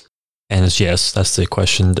 minutes? And it's yes, that's the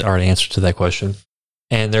question or the answer to that question.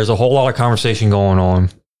 And there's a whole lot of conversation going on.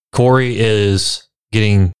 Corey is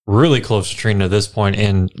getting really close to Trina at this point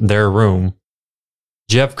in their room.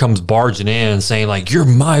 Jeff comes barging in saying like, "You're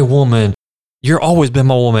my woman. You're always been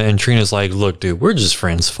my woman." And Trina's like, "Look, dude, we're just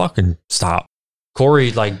friends. Fucking stop."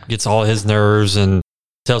 Corey like gets all his nerves and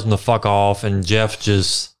tells him to fuck off. And Jeff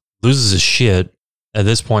just loses his shit at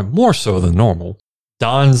this point, more so than normal.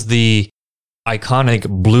 Dons the iconic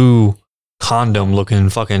blue condom looking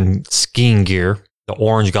fucking skiing gear, the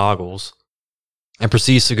orange goggles, and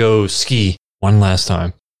proceeds to go ski one last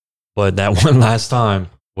time. But that one last time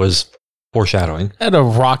was foreshadowing. At a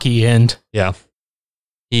rocky end. Yeah.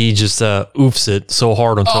 He just oofs it so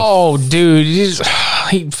hard on top. Oh, dude.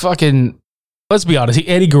 He fucking... Let's be honest.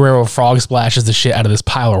 Eddie Guerrero frog splashes the shit out of this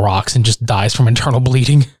pile of rocks and just dies from internal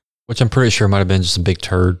bleeding. Which I'm pretty sure might have been just a big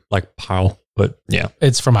turd, like pile. But yeah.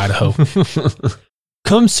 It's from Idaho.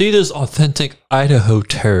 Come see this authentic Idaho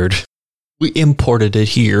turd. We imported it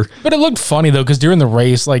here. But it looked funny, though, because during the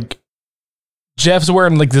race, like, Jeff's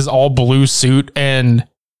wearing, like, this all-blue suit, and...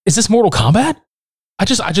 Is this Mortal Kombat? I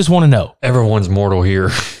just want to know. Everyone's mortal here.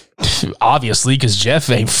 Obviously, because Jeff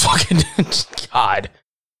ain't fucking... God.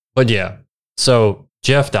 But yeah. So,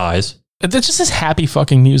 Jeff dies. That's just this happy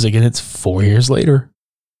fucking music, and it's 4 years later.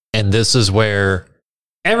 And this is where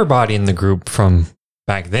everybody in the group from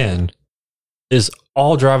back then is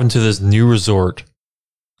all driving to this new resort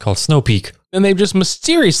called Snow Peak. And they've just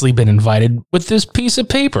mysteriously been invited with this piece of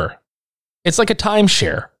paper. It's like a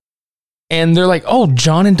timeshare. And they're like, oh,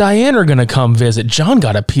 John and Diane are going to come visit. John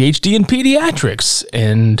got a PhD in pediatrics.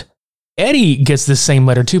 And Eddie gets this same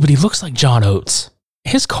letter too, but he looks like John Oates.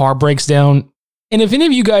 His car breaks down. And if any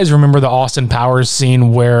of you guys remember the Austin Powers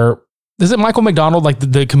scene where, is it Michael McDonald, like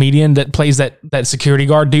the comedian that plays that security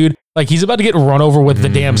guard dude? Like he's about to get run over with the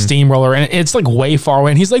damn steamroller and it's like way far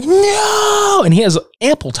away. And he's like, no! And he has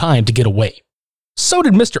ample time to get away. So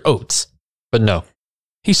did Mr. Oates. But no.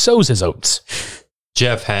 He sows his oats.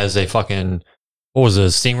 Jeff has a fucking, what was it,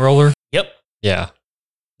 a steamroller? Yep. Yeah.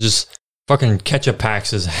 Just fucking ketchup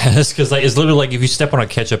packs his ass. Because like, it's literally like if you step on a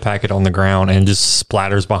ketchup packet on the ground and just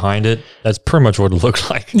splatters behind it, that's pretty much what it looked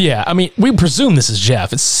like. Yeah. I mean, we presume this is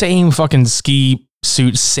Jeff. It's same fucking ski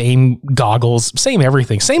suit, same goggles, same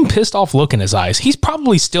everything, same pissed off look in his eyes. He's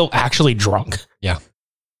probably still actually drunk. Yeah.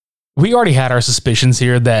 We already had our suspicions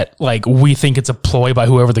here that like we think it's a ploy by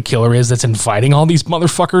whoever the killer is that's inviting all these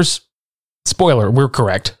motherfuckers. Spoiler, we're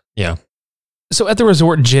correct. Yeah. So at the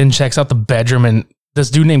resort, Jen checks out the bedroom and this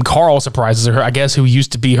dude named Carl surprises her, I guess, who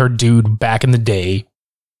used to be her dude back in the day.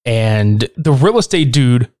 And the real estate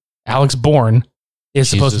dude, Alex Bourne, is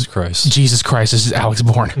Jesus Christ. Jesus Christ, this is Alex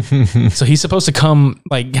Bourne. So he's supposed to come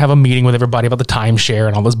like have a meeting with everybody about the timeshare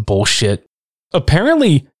and all this bullshit.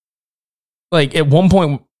 Apparently, like at one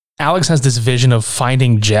point, Alex has this vision of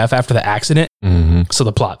finding Jeff after the accident. So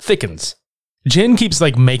the plot thickens. Jen keeps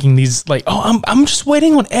like making these like, oh, I'm just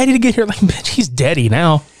waiting on Eddie to get here. Like, bitch, he's deady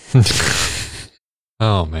now.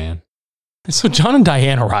 Oh, man. So John and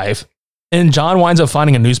Diane arrive, and John winds up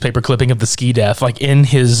finding a newspaper clipping of the ski death like in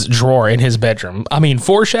his drawer in his bedroom. I mean,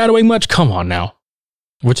 foreshadowing much? Come on now.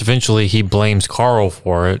 Which eventually he blames Carl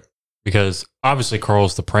for it because obviously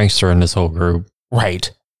Carl's the prankster in this whole group.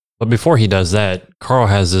 Right. But before he does that, Carl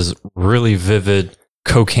has this really vivid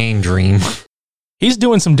cocaine dream. He's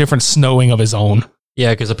doing some different snowing of his own.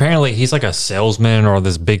 Yeah, because apparently he's like a salesman or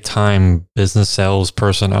this big time business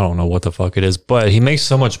salesperson. I don't know what the fuck it is, but he makes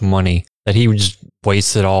so much money that he just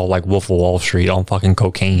wastes it all like Wolf of Wall Street on fucking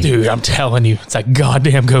cocaine. Dude, I'm telling you, it's like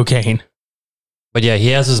goddamn cocaine. But yeah, he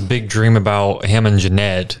has this big dream about him and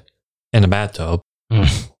Jeanette in the bathtub.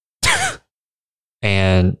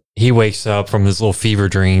 And he wakes up from his little fever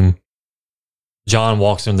dream. John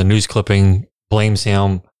walks in the news clipping, blames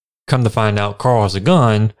him. Come to find out Carl has a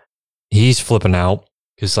gun. He's flipping out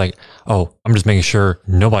because like, oh, I'm just making sure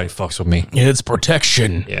nobody fucks with me. It's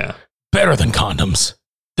protection. Yeah. Better than condoms.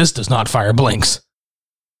 This does not fire blinks.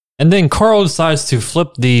 And then Carl decides to flip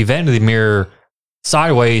the vanity mirror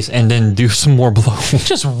sideways and then do some more blow.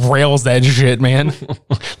 Just rails that shit, man.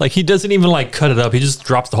 Like he doesn't even like cut it up. He just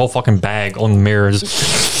drops the whole fucking bag on the mirror.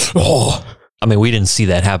 Just, oh. I mean, we didn't see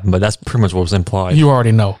that happen, but that's pretty much what was implied. You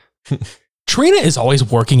already know. Trina is always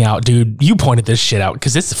working out, dude. You pointed this shit out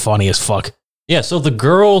because it's funny as fuck. Yeah, so the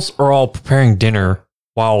girls are all preparing dinner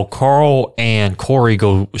while Carl and Corey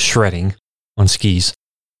go shredding on skis.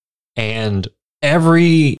 And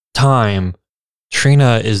every time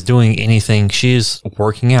Trina is doing anything, she is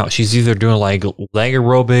working out. She's either doing like leg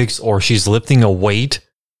aerobics or she's lifting a weight,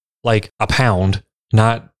 like a pound,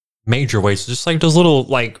 not major weights, just like those little,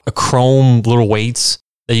 like a chrome little weights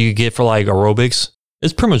that you get for like aerobics.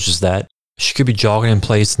 It's pretty much just that. She could be jogging in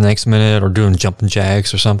place the next minute or doing jumping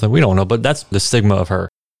jacks or something. We don't know, but that's the stigma of her.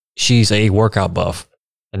 She's a workout buff,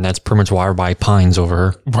 and that's pretty much why everybody pines over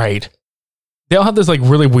her. Right. They all have this like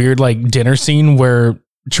really weird like dinner scene where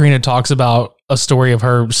Trina talks about a story of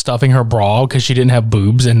her stuffing her bra because she didn't have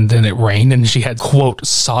boobs and then it rained and she had, quote,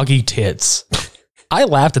 soggy tits. I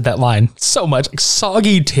laughed at that line so much. Like,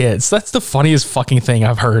 soggy tits. That's the funniest fucking thing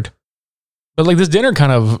I've heard. But like this dinner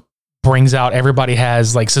kind of brings out everybody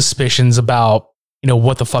has like suspicions about, you know,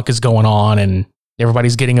 what the fuck is going on and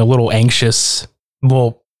everybody's getting a little anxious.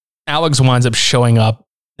 Well, Alex winds up showing up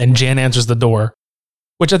and Jen answers the door.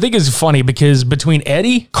 which I think is funny because between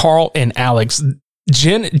Eddie, Carl, and Alex,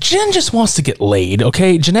 Jen just wants to get laid,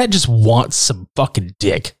 okay? Jeanette just wants some fucking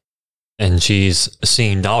dick. And she's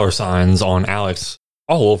seeing dollar signs on Alex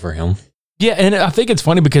all over him. Yeah, and I think it's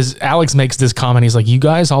funny because Alex makes this comment. He's like, you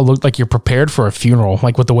guys all look like you're prepared for a funeral,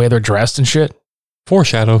 like with the way they're dressed and shit.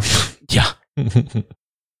 Foreshadow. Yeah.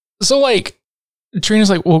 So, like,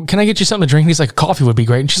 Trina's like, well, can I get you something to drink? And he's like, coffee would be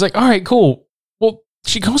great. And she's like, all right, cool. Well,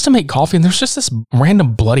 she goes to make coffee, and there's just this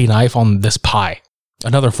random bloody knife on this pie.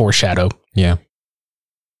 Another foreshadow. Yeah.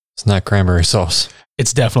 It's not cranberry sauce.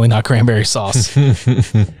 It's definitely not cranberry sauce.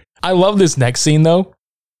 I love this next scene, though,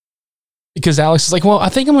 because Alex is like, well, I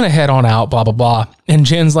think I'm going to head on out, blah, blah, blah. And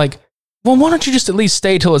Jen's like, well, why don't you just at least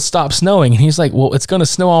stay till it stops snowing? And he's like, well, it's going to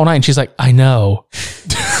snow all night. And she's like, I know.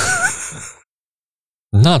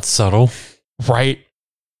 Not subtle. Right?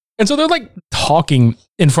 And so they're like talking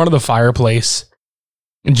in front of the fireplace,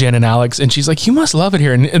 Jen and Alex, and she's like, you must love it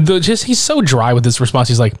here. And he's so dry with this response.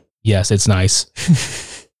 He's like, yes, it's nice.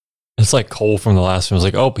 It's like Cole from the last one. It's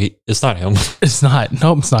like, oh, it's not him. It's not.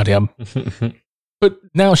 Nope, it's not him. But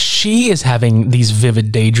now she is having these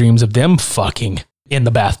vivid daydreams of them fucking in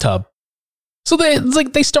the bathtub. So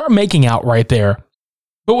they start making out right there.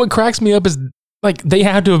 But what cracks me up is like they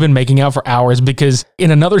had to have been making out for hours because in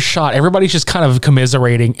another shot, everybody's just kind of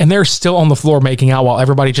commiserating and they're still on the floor making out while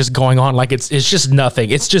everybody's just going on like it's just nothing.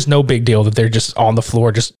 It's just no big deal that they're just on the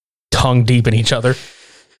floor, just tongue deep in each other.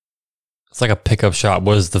 It's like a pickup shot.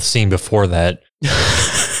 What is the scene before that?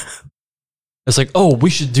 It's like, oh, we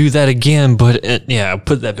should do that again, but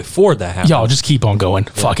put that before that happens. Y'all just keep on going.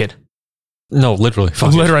 Yeah. Fuck it. No, literally.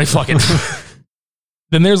 Fuck it.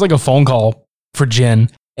 Then there's like a phone call for Jen,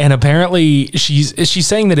 and apparently she's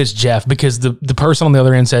saying that it's Jeff because the person on the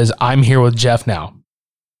other end says, I'm here with Jeff now.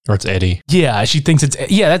 Or it's Eddie. Yeah, she thinks that's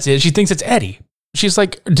it. She thinks it's Eddie. She's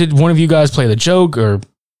like, did one of you guys play the joke or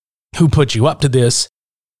who put you up to this?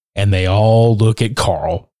 And they all look at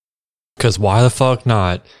Carl. Because why the fuck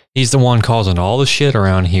not? He's the one causing all the shit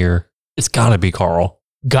around here. It's gotta be Carl.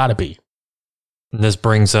 Gotta be. And this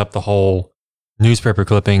brings up the whole newspaper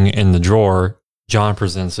clipping in the drawer. John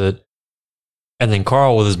presents it. And then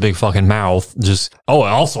Carl with his big fucking mouth just, oh,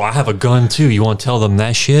 also I have a gun too. You want to tell them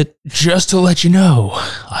that shit? Just to let you know,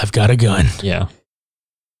 I've got a gun. Yeah.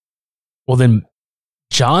 Well, then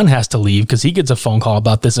John has to leave because he gets a phone call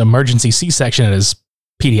about this emergency C-section at his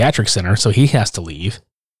pediatric center, so he has to leave.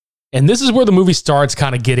 And this is where the movie starts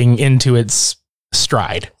kind of getting into its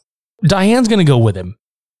stride. Diane's going to go with him.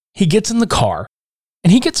 He gets in the car,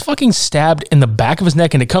 and he gets fucking stabbed in the back of his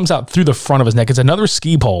neck, and it comes out through the front of his neck. It's another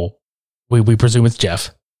ski pole. We presume it's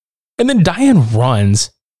Jeff. And then Diane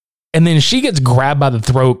runs, and then she gets grabbed by the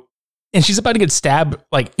throat, and she's about to get stabbed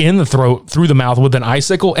like in the throat through the mouth with an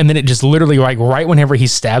icicle, and then it just literally like right whenever he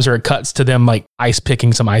stabs her, it cuts to them like ice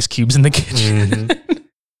picking some ice cubes in the kitchen. Mm-hmm.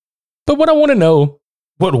 But what I want to know,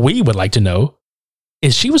 what we would like to know,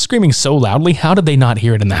 is she was screaming so loudly, how did they not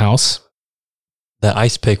hear it in the house? The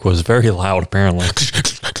ice pick was very loud, apparently.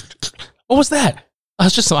 What was that? Oh,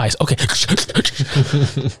 it's just some ice. Okay.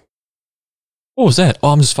 What was that? Oh,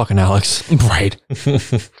 I'm just fucking Alex. Right.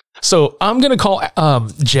 So I'm going to call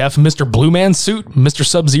Jeff Mr. Blue Man Suit, Mr.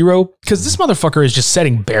 Sub-Zero, because this motherfucker is just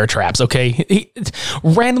setting bear traps, okay? He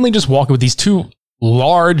randomly just walking with these two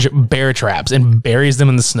large bear traps and buries them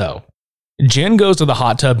in the snow. Jen goes to the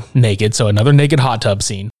hot tub naked, so another naked hot tub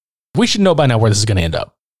scene. We should know by now where this is going to end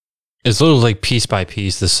up. It's literally like piece by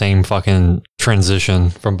piece, the same fucking transition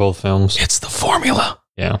from both films. It's the formula.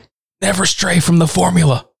 Yeah. Never stray from the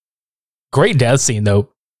formula. Great death scene, though.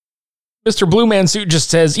 Mr. Blue Man Suit just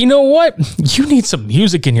says, you know what? You need some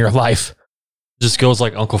music in your life. Just goes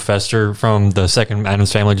like Uncle Fester from the second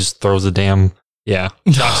Addams Family, just throws the damn,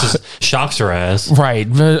 shocks her ass. Right,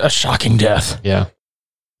 a shocking death. Yeah.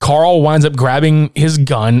 Carl winds up grabbing his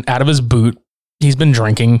gun out of his boot. He's been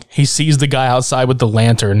drinking. He sees the guy outside with the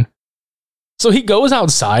lantern. So he goes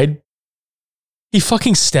outside. He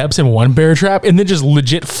fucking steps in one bear trap and then just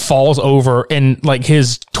legit falls over and like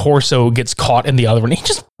his torso gets caught in the other one. He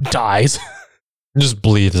just dies. Just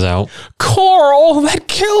bleeds out. Carl, that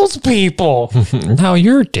kills people. Now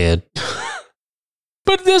you're dead.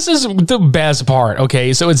 But this is the best part.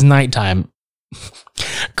 Okay, so it's nighttime.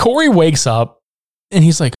 Corey wakes up and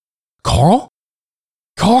he's like, Carl?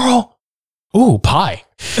 Ooh, pie.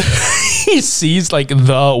 He sees like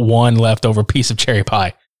the one leftover piece of cherry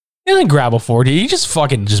pie. He doesn't grab a fork. He just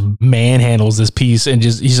fucking just manhandles this piece and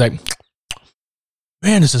he's like,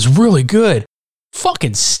 man, this is really good.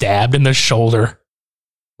 Fucking stabbed in the shoulder.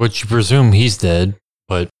 Which you presume he's dead,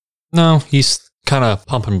 but no, he's kind of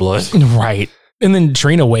pumping blood. Right. And then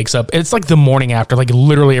Trina wakes up. It's like the morning after, like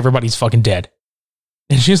literally everybody's fucking dead.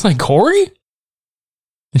 And she's like, Corey?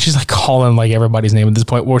 And she's like calling like everybody's name at this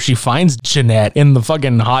point, where she finds Jeanette in the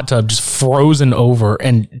fucking hot tub, just frozen over,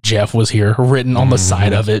 and Jeff was here written on the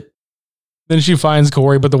side of it. Then she finds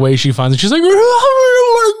Corey, but the way she finds it, she's like,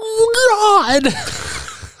 oh my God.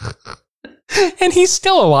 And he's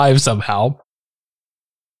still alive somehow.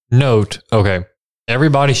 Note, okay,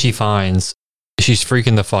 everybody she finds, she's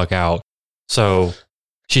freaking the fuck out. So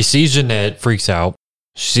she sees Jeanette, freaks out.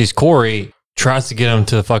 She sees Corey, tries to get him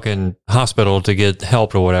to the fucking hospital to get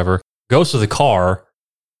help or whatever, goes to the car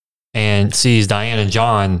and sees Diane and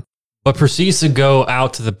John, but proceeds to go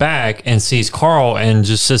out to the back and sees Carl and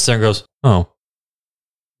just sits there and goes, oh.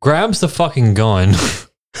 Grabs the fucking gun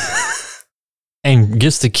and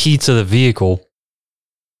gets the key to the vehicle.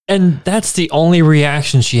 And that's the only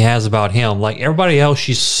reaction she has about him. Like everybody else,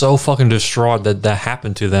 she's so fucking distraught that that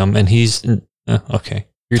happened to them. And he's, okay,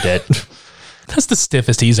 you're dead. That's the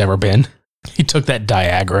stiffest he's ever been. He took that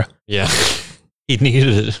Viagra. Yeah. He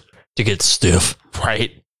needed it to get stiff.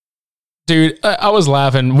 Right. Dude, I was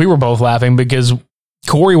laughing. We were both laughing because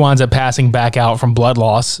Corey winds up passing back out from blood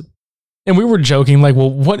loss. And we were joking, like,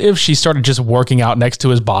 well, what if she started just working out next to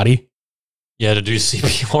his body? Yeah, to do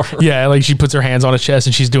CPR. Yeah, like she puts her hands on his chest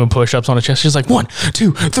and she's doing push-ups on his chest. She's like, 1,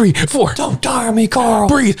 2, 3, 4. Don't tire me, Carl.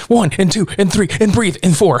 Breathe. 1 and 2 and 3 and breathe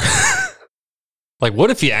and 4. Like,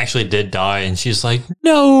 what if he actually did die and she's like,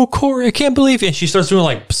 no, Corey, I can't believe it. And she starts doing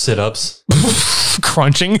like sit-ups.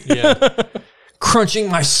 Crunching. Yeah.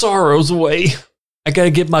 Crunching my sorrows away. I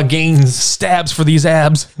gotta get my gains. Stabs for these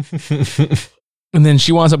abs. And then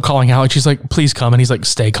she winds up calling Alex. She's like, please come. And he's like,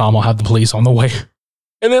 stay calm. I'll have the police on the way.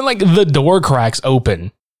 And then like the door cracks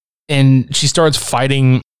open and she starts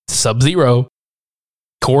fighting Sub-Zero.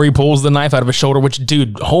 Corey pulls the knife out of his shoulder, which,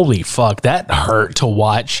 dude, holy fuck, that hurt to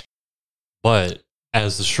watch. But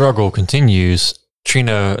as the struggle continues,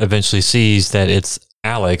 Trina eventually sees that it's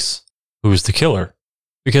Alex who's the killer.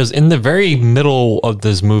 Because in the very middle of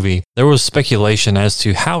this movie, there was speculation as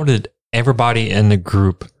to how did everybody in the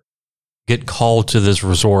group get called to this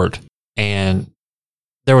resort. And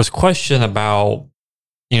there was question about,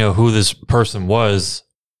 you know, who this person was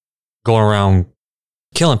going around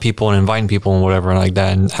killing people and inviting people and whatever like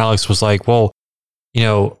that. And Alex was like, well, you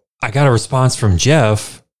know, I got a response from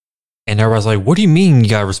Jeff. And everybody's like, what do you mean you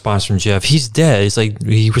got a response from Jeff? He's dead. It's like,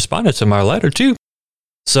 he responded to my letter too.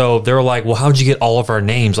 So they were like, well, how'd you get all of our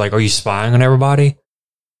names? Like, are you spying on everybody?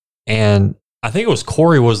 And I think it was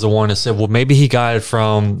Corey was the one that said, well, maybe he got it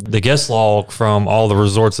from the guest log from all the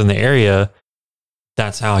resorts in the area.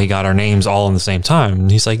 That's how he got our names all in the same time.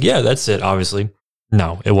 And he's like, yeah, that's it, obviously.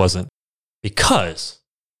 No, it wasn't. Because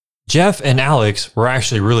Jeff and Alex were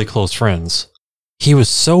actually really close friends. He was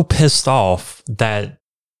so pissed off that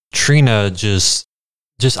Trina just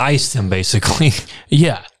iced him, basically.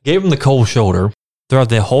 Yeah. Gave him the cold shoulder throughout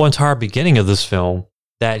the whole entire beginning of this film,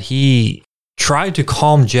 that he tried to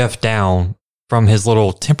calm Jeff down from his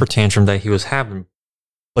little temper tantrum that he was having,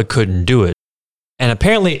 but couldn't do it. And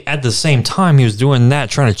apparently at the same time he was doing that,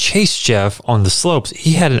 trying to chase Jeff on the slopes,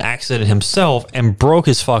 he had an accident himself and broke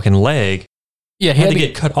his fucking leg. Yeah, he had to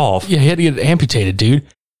get cut off. Yeah, he had to get amputated, dude.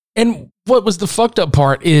 And what was the fucked up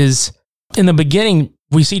part is, in the beginning,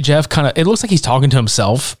 we see Jeff kind of, it looks like he's talking to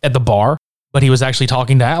himself at the bar, but he was actually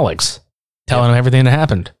talking to Alex, telling him everything that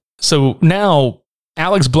happened. So now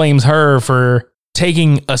Alex blames her for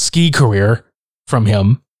taking a ski career from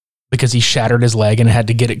him because he shattered his leg and had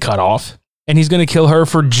to get it cut off. And he's going to kill her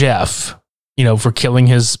for Jeff, you know, for killing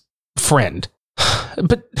his friend.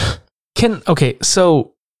 But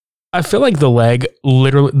so I feel like the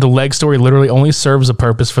leg story literally only serves a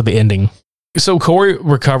purpose for the ending. So Corey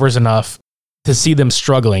recovers enough to see them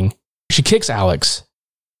struggling. She kicks Alex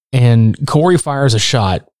and Corey fires a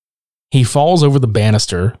shot. He falls over the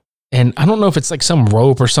banister. And I don't know if it's like some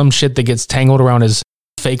rope or some shit that gets tangled around his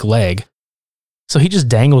fake leg. So he just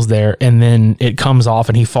dangles there and then it comes off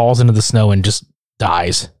and he falls into the snow and just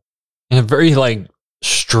dies. And a very like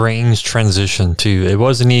strange transition too. It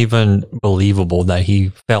wasn't even believable that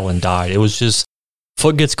he fell and died. It was just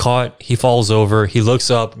foot gets caught, he falls over, he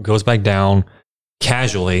looks up, goes back down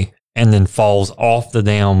casually, and then falls off the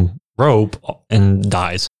damn rope and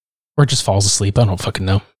dies. Or just falls asleep. I don't fucking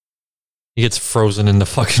know. He gets frozen in the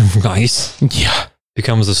fucking ice. Yeah.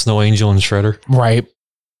 Becomes a snow angel and Shredder. Right.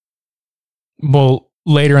 Well,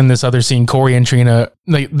 later in this other scene, Corey and Trina,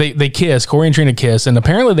 they kiss. Corey and Trina kiss, and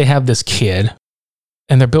apparently they have this kid,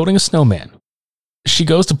 and they're building a snowman. She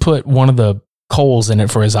goes to put one of the coals in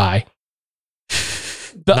it for his eye.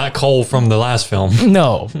 Not coal from the last film.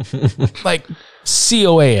 No. Like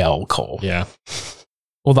COAL coal. Yeah.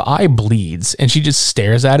 Well, the eye bleeds, and she just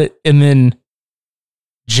stares at it, and then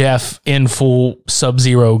Jeff, in full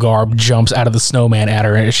Sub-Zero garb, jumps out of the snowman at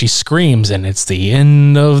her and she screams, and it's the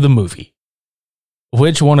end of the movie.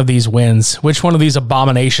 Which one of these wins? Which one of these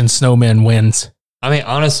abomination snowmen wins? I mean,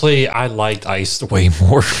 honestly, I liked Ice way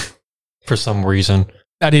more for some reason.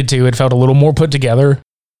 I did too. It felt a little more put together.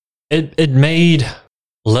 It made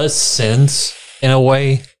less sense in a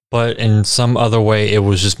way, but in some other way, it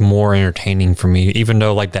was just more entertaining for me. Even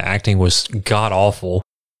though like the acting was god awful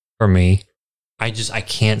for me, I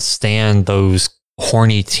can't stand those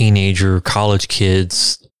horny teenager college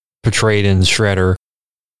kids portrayed in Shredder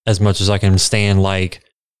as much as I can stand like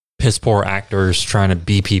piss poor actors trying to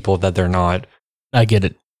be people that they're not. I get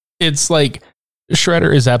it. It's like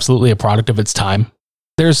Shredder is absolutely a product of its time.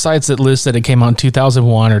 There's sites that list that it came out in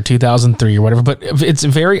 2001 or 2003 or whatever, but it's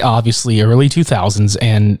very obviously early 2000s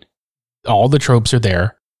and all the tropes are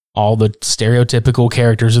there. All the stereotypical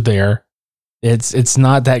characters are there. It's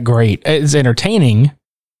not that great. It's entertaining,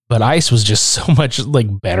 but Ice was just so much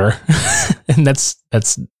like better. And that's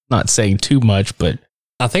not saying too much, but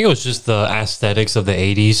I think it was just the aesthetics of the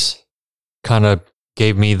 80s kind of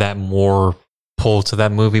gave me that more pull to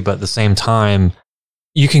that movie. But at the same time,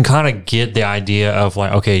 you can kind of get the idea of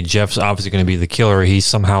like, okay, Jeff's obviously going to be the killer. He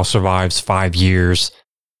somehow survives 5 years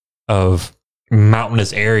of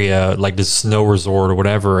mountainous area, like this snow resort or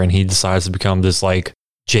whatever. And he decides to become this like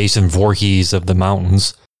Jason Voorhees of the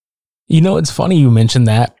mountains. You know, it's funny you mentioned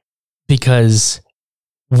that because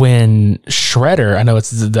when Shredder, I know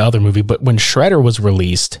it's the other movie, but when Shredder was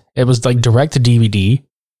released, it was like direct to DVD,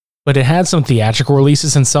 but it had some theatrical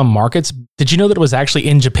releases in some markets. Did you know that it was actually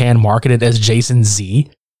in Japan marketed as Jason Z?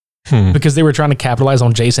 Because they were trying to capitalize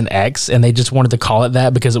on Jason X and they just wanted to call it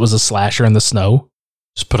that because it was a slasher in the snow.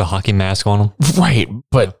 Just put a hockey mask on him. Right,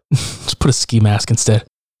 but just put a ski mask instead.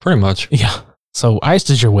 Pretty much. Yeah. So Ice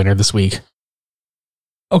is your winner this week.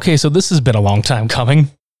 Okay, so this has been a long time coming.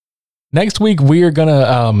 Next week, we are going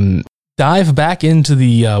to dive back into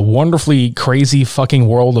the wonderfully crazy fucking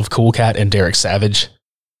world of Cool Cat and Derek Savage.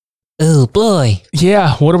 Oh, boy.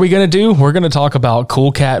 Yeah, what are we going to do? We're going to talk about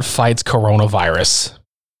Cool Cat fights coronavirus.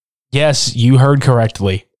 Yes, you heard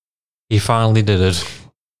correctly. He finally did it.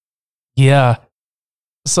 Yeah.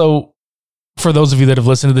 So, for those of you that have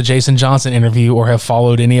listened to the Jason Johnson interview or have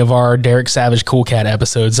followed any of our Derek Savage Cool Cat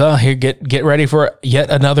episodes, here, get ready for yet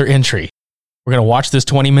another entry. We're going to watch this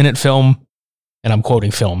 20-minute film, and I'm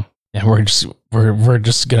quoting film, and we're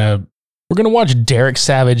just going to watch Derek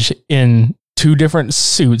Savage in two different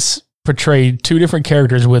suits portray two different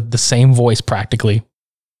characters with the same voice practically.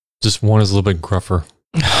 Just one is a little bit gruffer.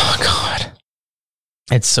 Oh, God.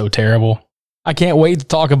 It's so terrible. I can't wait to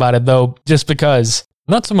talk about it, though, just because.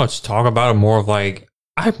 Not so much talk about it, more of like,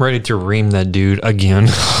 I'm ready to ream that dude again.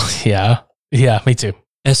 Yeah, me too.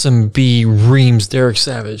 SMB reams Derek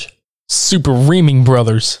Savage. Super reaming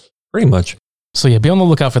brothers. Pretty much. So yeah, be on the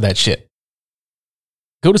lookout for that shit.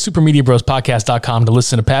 Go to supermediabrospodcast.com to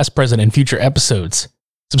listen to past, present, and future episodes.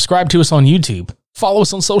 Subscribe to us on YouTube. Follow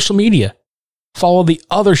us on social media. Follow the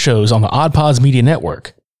other shows on the Odd Pods Media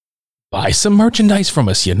Network. Buy some merchandise from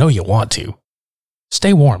us. You know you want to.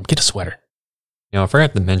 Stay warm. Get a sweater. You know, I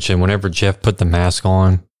forgot to mention, whenever Jeff put the mask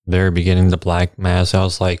on, very beginning, the black mask, I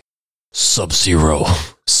was like, Sub-Zero.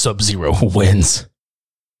 Sub-Zero wins.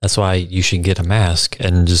 That's why you should get a mask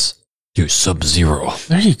and just do Sub-Zero.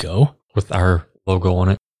 There you go. With our logo on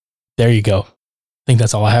it. There you go. I think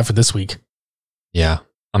that's all I have for this week. Yeah,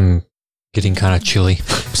 I'm getting kind of chilly.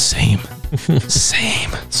 Same.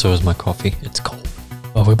 So is my coffee. It's cold.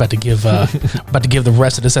 Well, we're about to give the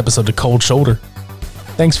rest of this episode a cold shoulder.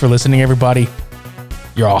 Thanks for listening, everybody.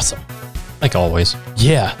 You're awesome. Like always.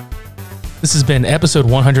 Yeah. This has been episode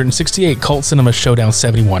 168, Cult Cinema Showdown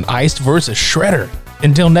 71, Iced versus Shredder.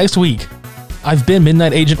 Until next week, I've been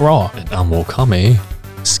Midnight Agent Raw. And I'm Okami.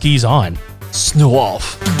 Skis on. Snow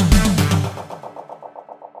off.